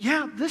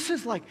this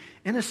is like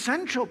an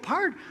essential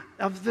part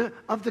of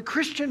the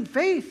Christian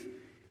faith,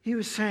 he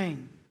was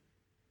saying.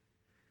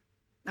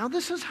 Now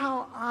this is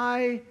how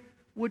I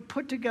would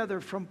put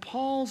together from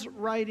Paul's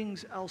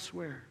writings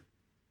elsewhere.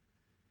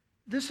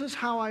 This is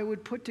how I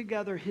would put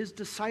together his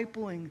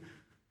discipling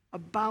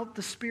about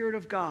the Spirit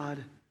of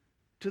God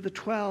to the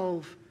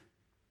 12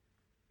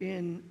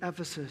 in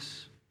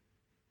Ephesus.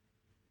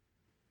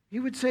 He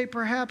would say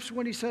perhaps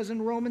when he says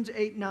in Romans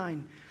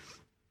 8:9,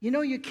 you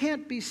know, you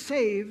can't be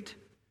saved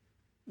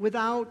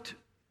without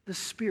the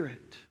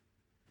Spirit.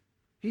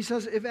 He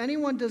says, if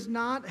anyone does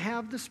not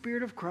have the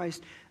Spirit of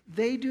Christ,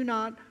 they do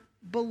not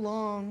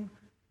belong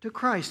to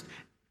Christ.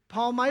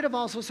 Paul might have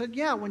also said,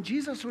 when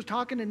Jesus was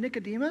talking to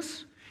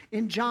Nicodemus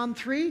in John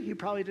 3, he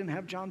probably didn't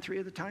have John 3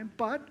 at the time,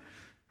 but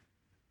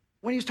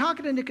when he was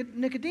talking to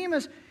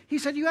Nicodemus, he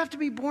said, you have to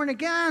be born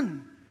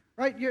again,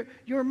 right?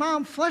 Your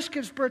mom, flesh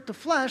gives birth to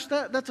flesh,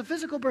 that's a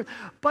physical birth,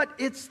 but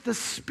it's the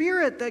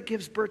Spirit that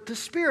gives birth to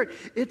spirit.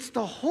 It's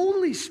the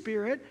Holy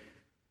Spirit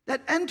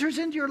that enters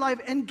into your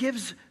life and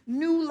gives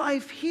new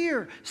life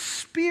here.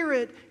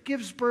 Spirit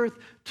gives birth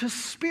to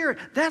spirit.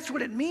 That's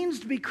what it means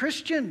to be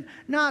Christian,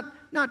 not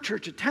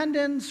church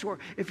attendance or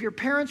if your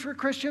parents were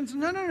Christians.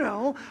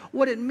 No.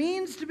 What it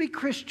means to be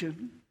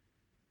Christian,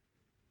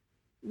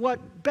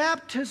 what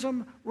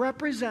baptism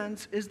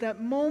represents is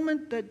that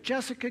moment that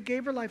Jessica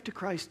gave her life to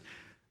Christ,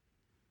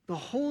 the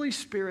Holy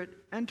Spirit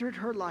entered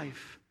her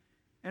life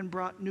and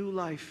brought new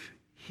life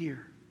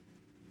here.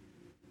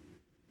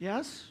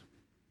 Yes?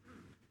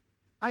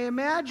 I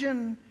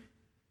imagine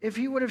if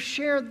he would have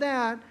shared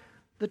that,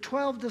 the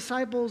 12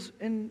 disciples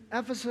in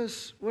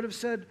Ephesus would have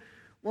said,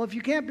 well, if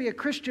you can't be a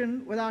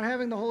Christian without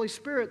having the Holy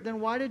Spirit, then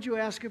why did you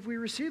ask if we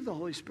received the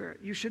Holy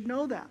Spirit? You should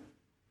know that.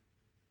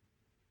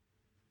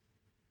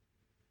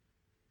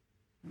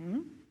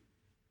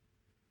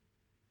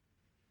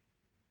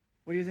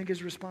 What do you think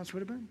his response would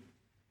have been?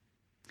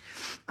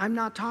 I'm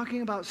not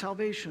talking about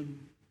salvation.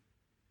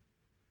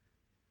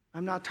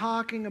 I'm not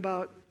talking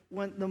about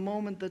when the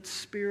moment that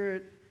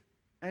Spirit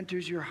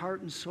enters your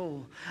heart and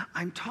soul.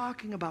 I'm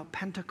talking about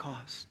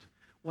Pentecost.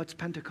 What's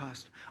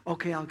Pentecost?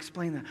 Okay, I'll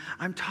explain that.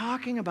 I'm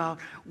talking about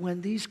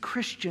when these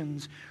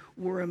Christians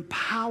were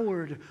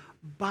empowered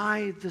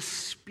by the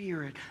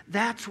Spirit.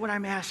 That's what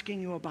I'm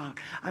asking you about.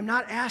 I'm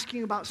not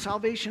asking about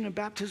salvation and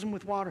baptism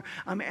with water.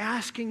 I'm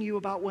asking you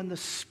about when the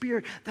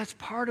Spirit, that's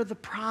part of the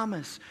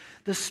promise.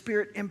 The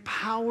Spirit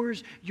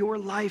empowers your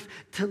life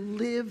to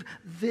live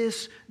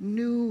this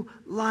new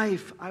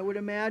life. I would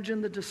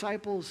imagine the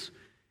disciples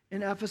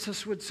in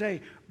Ephesus would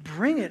say,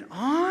 bring it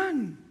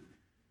on.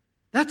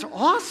 That's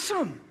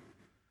awesome.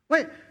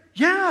 Wait,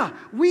 yeah,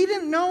 we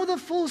didn't know the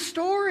full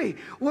story.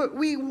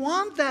 We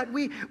want that.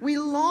 We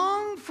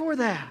long for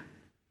that.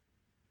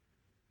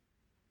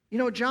 You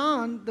know,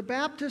 John the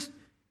Baptist,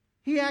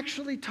 he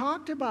actually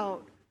talked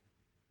about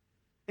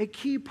a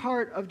key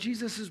part of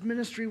Jesus'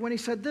 ministry when he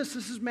said this.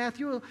 This is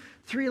Matthew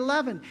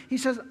 3:11. He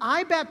says,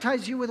 I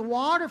baptize you with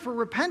water for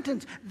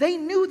repentance. They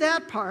knew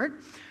that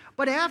part.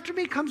 But after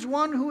me comes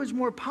one who is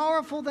more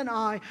powerful than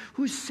I,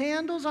 whose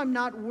sandals I'm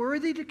not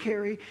worthy to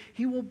carry.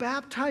 He will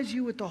baptize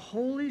you with the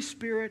Holy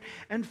Spirit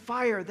and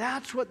fire.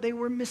 That's what they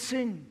were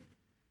missing.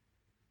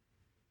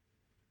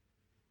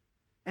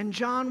 And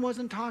John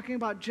wasn't talking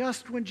about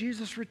just when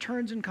Jesus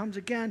returns and comes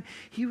again.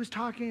 He was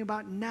talking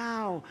about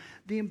now,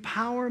 the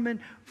empowerment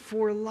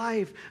for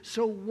life.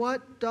 So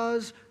what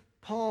does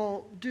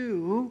Paul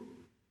do?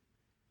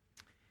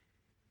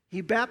 He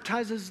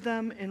baptizes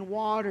them in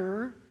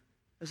water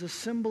as a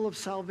symbol of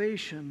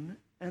salvation.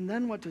 And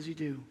then what does he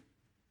do?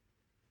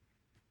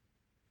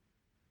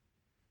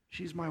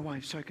 She's my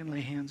wife, so I can lay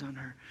hands on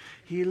her.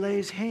 He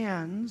lays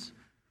hands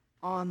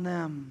on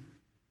them.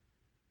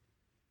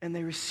 And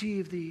they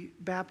receive the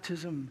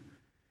baptism.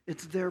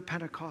 It's their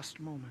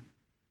Pentecost moment.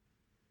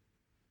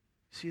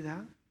 See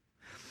that?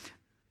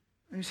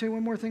 Let me say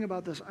one more thing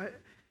about this.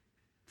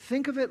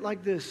 Think of it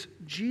like this.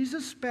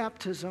 Jesus'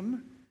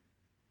 baptism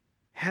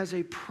has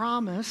a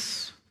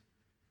promise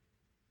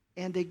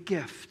and a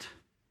gift.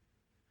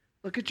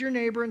 Look at your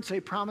neighbor and say,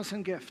 promise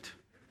and gift.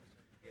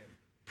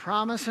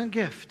 Promise and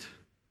gift.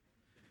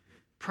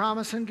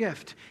 Promise and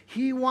gift.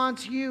 He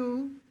wants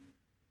you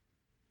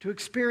to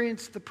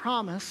experience the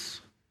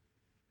promise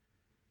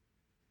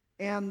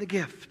and the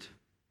gift.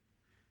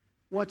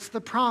 What's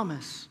the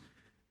promise?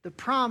 The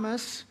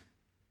promise,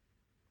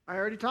 I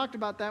already talked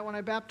about that when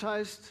I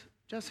baptized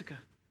Jessica.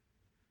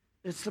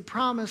 It's the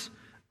promise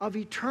of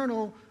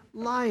eternal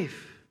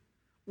life.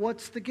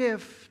 What's the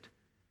gift?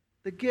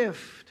 The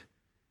gift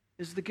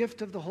is the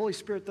gift of the Holy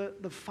Spirit,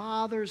 the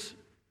Father's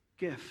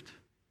gift,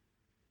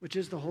 which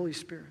is the Holy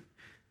Spirit.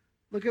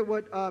 Look at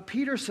what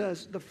Peter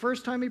says. The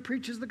first time he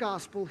preaches the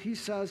gospel, he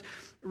says,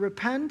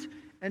 repent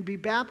and be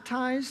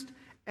baptized,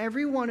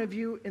 every one of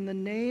you, in the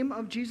name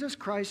of Jesus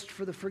Christ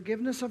for the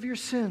forgiveness of your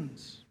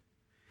sins,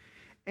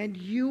 and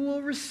you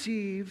will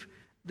receive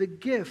the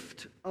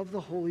gift of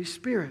the Holy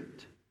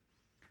Spirit.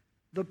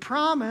 The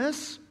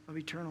promise of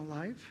eternal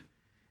life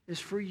is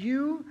for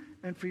you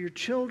and for your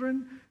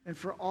children and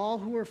for all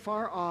who are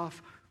far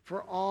off,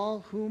 for all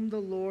whom the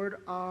Lord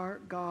our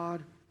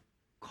God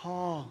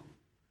call.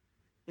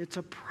 It's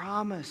a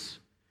promise.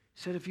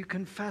 He said, if you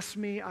confess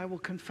me, I will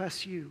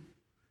confess you.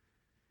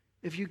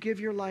 If you give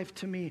your life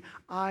to me,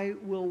 I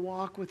will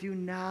walk with you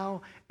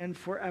now and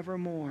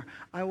forevermore.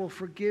 I will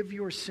forgive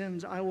your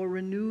sins. I will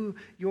renew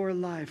your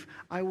life.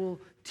 I will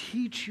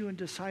teach you and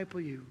disciple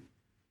you.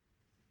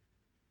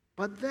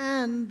 But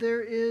then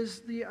there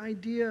is the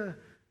idea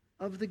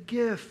of the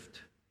gift.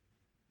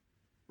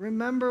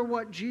 Remember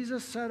what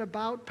Jesus said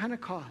about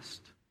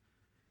Pentecost.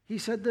 He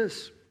said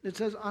this. It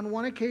says, on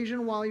one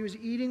occasion while he was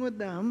eating with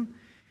them,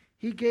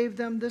 he gave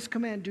them this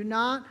command: do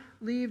not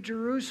leave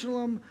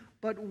Jerusalem,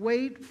 but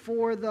wait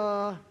for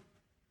the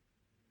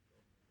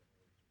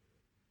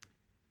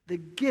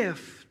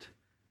gift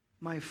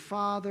my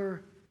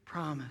Father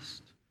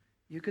promised.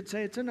 You could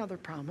say it's another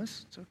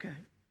promise. It's okay.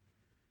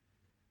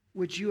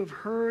 Which you have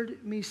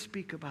heard me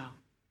speak about.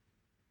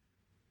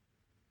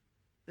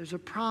 There's a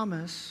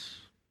promise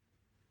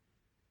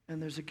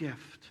and there's a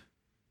gift.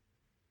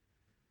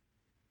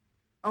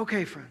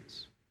 Okay,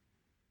 friends.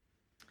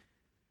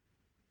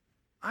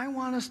 I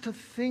want us to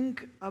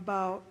think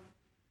about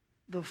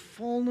the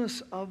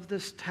fullness of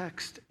this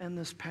text and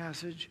this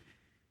passage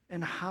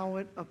and how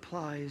it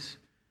applies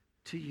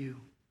to you.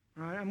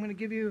 All right, I'm going to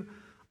give you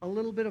a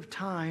little bit of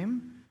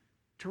time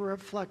to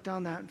reflect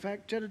on that. In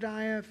fact,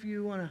 Jedediah,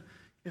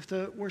 if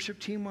the worship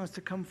team wants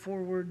to come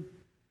forward.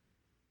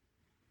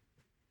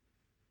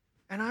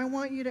 And I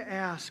want you to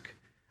ask,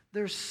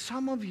 there's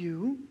some of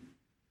you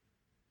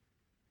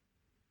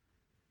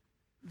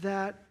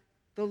that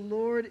the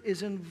Lord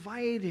is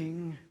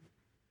inviting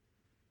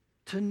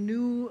to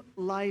new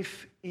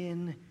life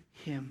in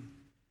Him.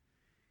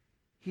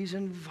 He's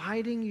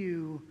inviting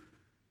you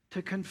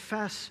to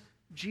confess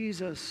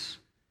Jesus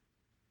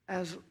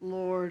as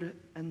Lord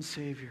and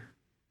Savior.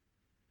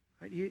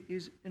 Right?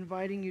 He's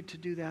inviting you to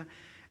do that.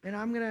 And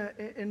I'm going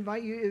to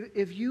invite you,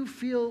 if you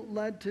feel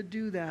led to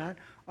do that,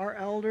 our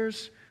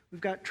elders,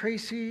 we've got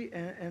Tracy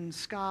and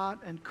Scott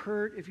and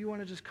Kurt, if you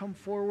want to just come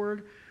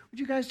forward. Would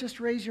you guys just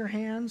raise your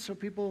hands so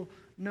people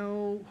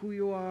know who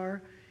you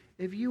are?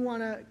 If you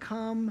want to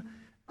come,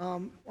 why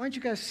don't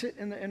you guys sit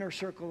in the inner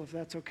circle if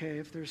that's okay,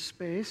 if there's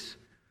space.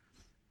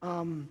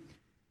 And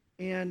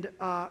And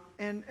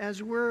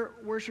as we're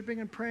worshiping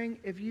and praying,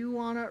 if you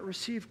want to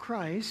receive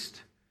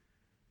Christ,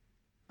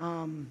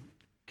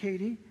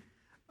 Katie,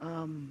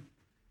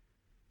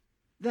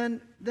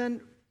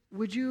 then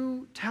would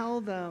you tell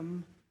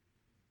them,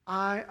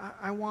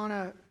 I want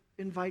to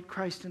invite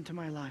Christ into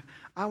my life.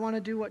 I want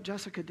to do what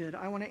Jessica did.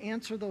 I want to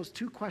answer those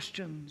 2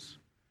 questions,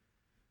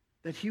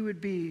 that he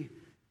would be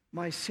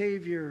my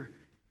Savior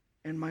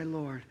and my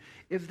Lord.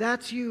 If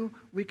that's you,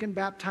 we can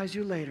baptize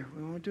you later.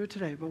 We won't do it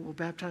today, but we'll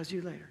baptize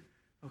you later,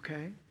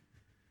 okay?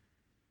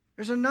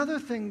 There's another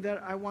thing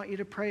that I want you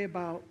to pray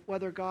about,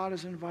 whether God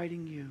is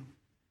inviting you.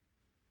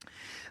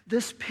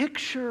 This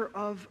picture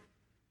of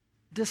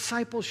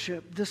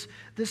discipleship,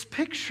 this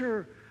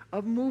picture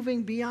of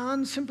moving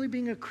beyond simply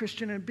being a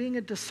Christian and being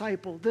a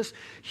disciple, this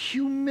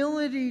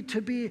humility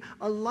to be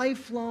a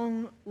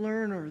lifelong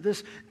learner,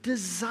 this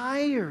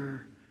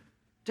desire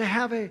to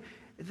have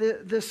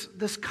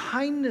this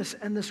kindness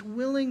and this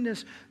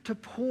willingness to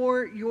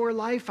pour your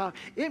life out.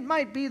 It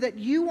might be that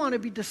you want to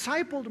be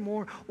discipled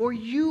more, or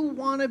you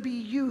want to be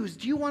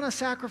used. You want to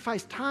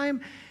sacrifice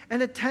time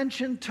and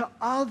attention to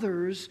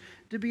others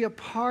to be a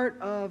part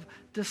of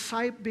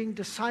discipling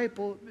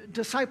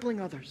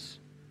others.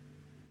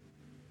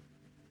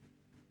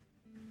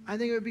 I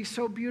think it would be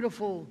so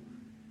beautiful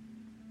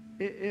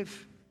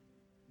if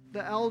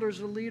the elders,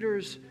 the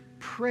leaders,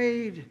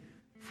 prayed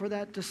for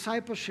that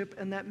discipleship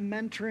and that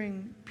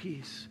mentoring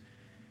piece.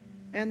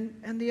 And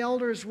the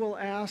elders will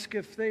ask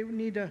if they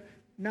need to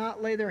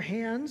not lay their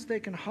hands, they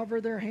can hover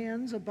their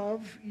hands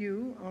above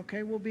you.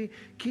 Okay,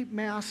 keep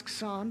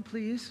masks on,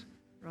 please,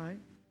 right?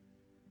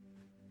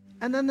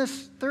 And then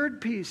this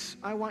third piece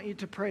I want you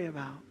to pray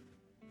about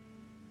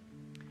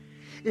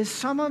is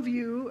some of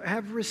you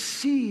have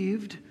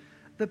received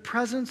the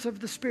presence of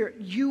the Spirit.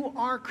 You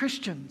are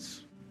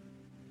Christians.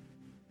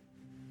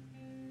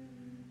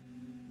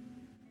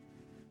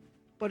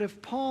 But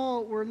if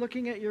Paul were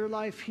looking at your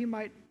life, he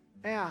might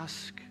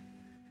ask,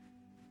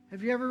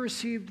 have you ever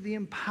received the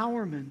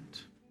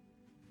empowerment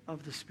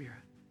of the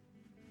Spirit?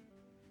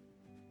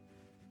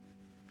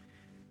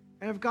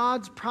 And if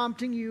God's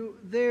prompting you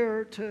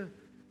there to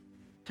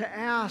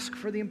ask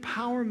for the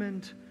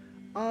empowerment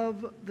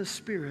of the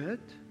Spirit,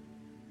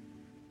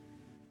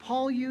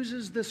 Paul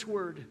uses this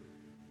word,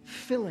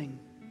 filling.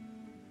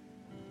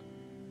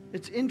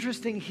 It's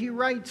interesting. He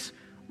writes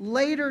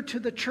later to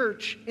the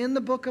church in the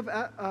book of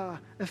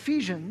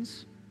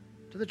Ephesians,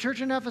 to the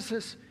church in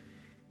Ephesus,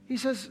 he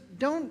says,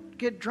 don't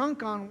get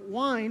drunk on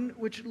wine,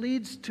 which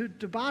leads to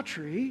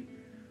debauchery,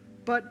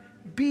 but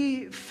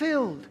be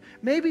filled.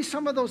 Maybe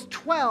some of those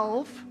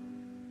 12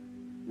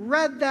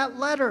 read that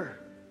letter,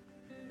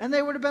 and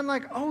they would have been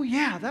like, oh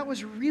yeah, that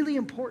was really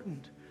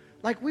important.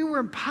 Like we were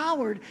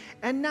empowered,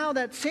 and now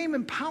that same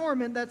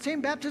empowerment, that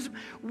same baptism,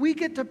 we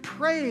get to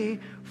pray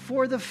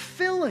for the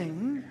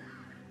filling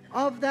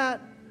of the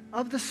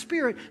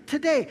Spirit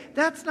today.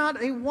 That's not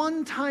a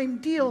one-time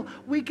deal.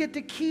 We get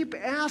to keep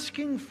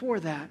asking for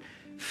that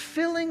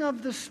filling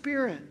of the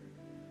Spirit.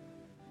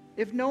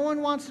 If no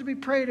one wants to be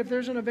prayed, if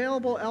there's an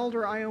available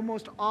elder, I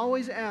almost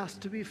always ask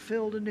to be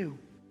filled anew,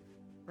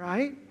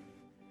 right?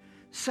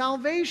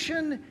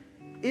 Salvation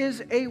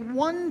is a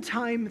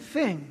one-time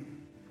thing.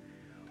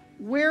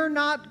 We're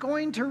not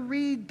going to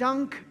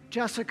redunk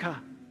Jessica.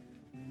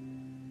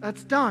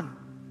 That's done.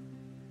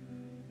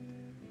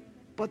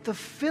 But the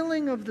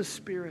filling of the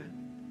Spirit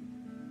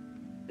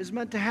is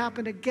meant to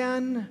happen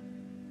again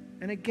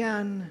and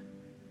again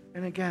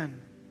and again.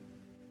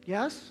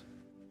 Yes?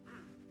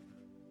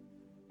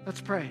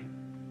 Let's pray.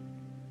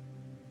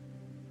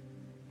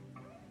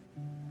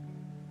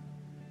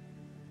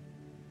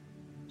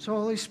 So,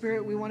 Holy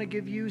Spirit, we want to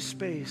give you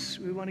space.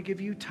 We want to give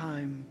you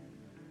time.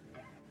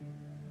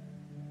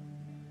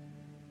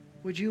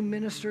 Would you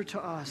minister to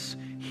us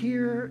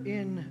here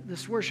in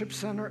this worship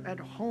center at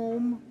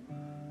home?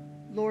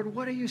 Lord,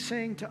 what are you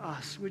saying to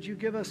us? Would you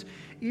give us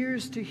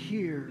ears to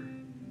hear?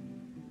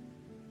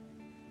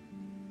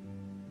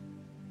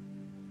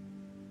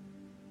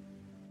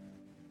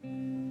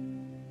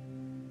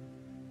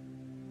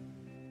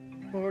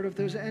 Lord, if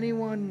there's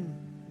anyone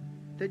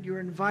that you're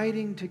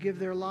inviting to give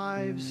their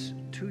lives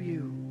to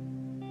you,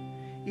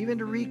 even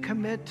to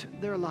recommit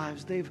their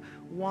lives, they've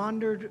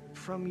wandered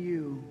from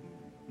you,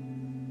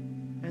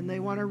 and they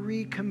want to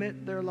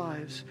recommit their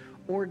lives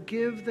or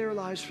give their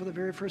lives for the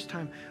very first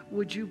time,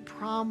 would you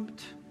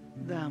prompt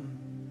them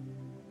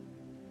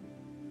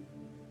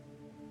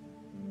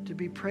to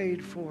be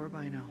prayed for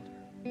by an elder?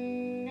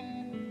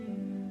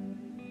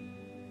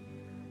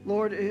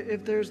 Lord,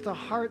 if there's the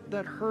heart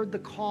that heard the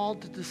call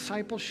to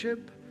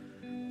discipleship,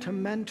 to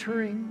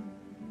mentoring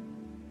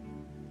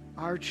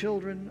our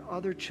children,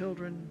 other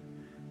children,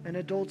 and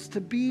adults, to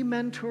be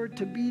mentored,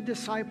 to be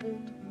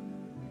discipled,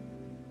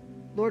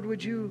 Lord,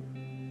 would you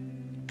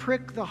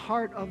prick the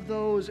heart of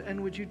those,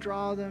 and would you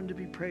draw them to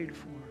be prayed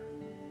for?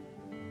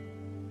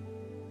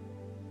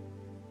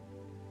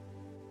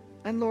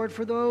 And Lord,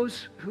 for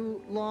those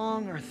who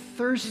long or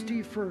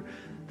thirsty for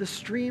the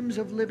streams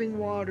of living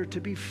water to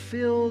be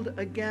filled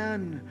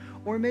again,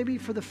 or maybe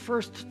for the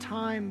first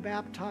time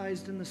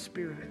baptized in the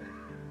Spirit,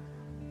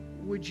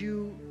 would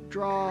you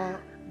draw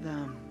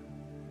them?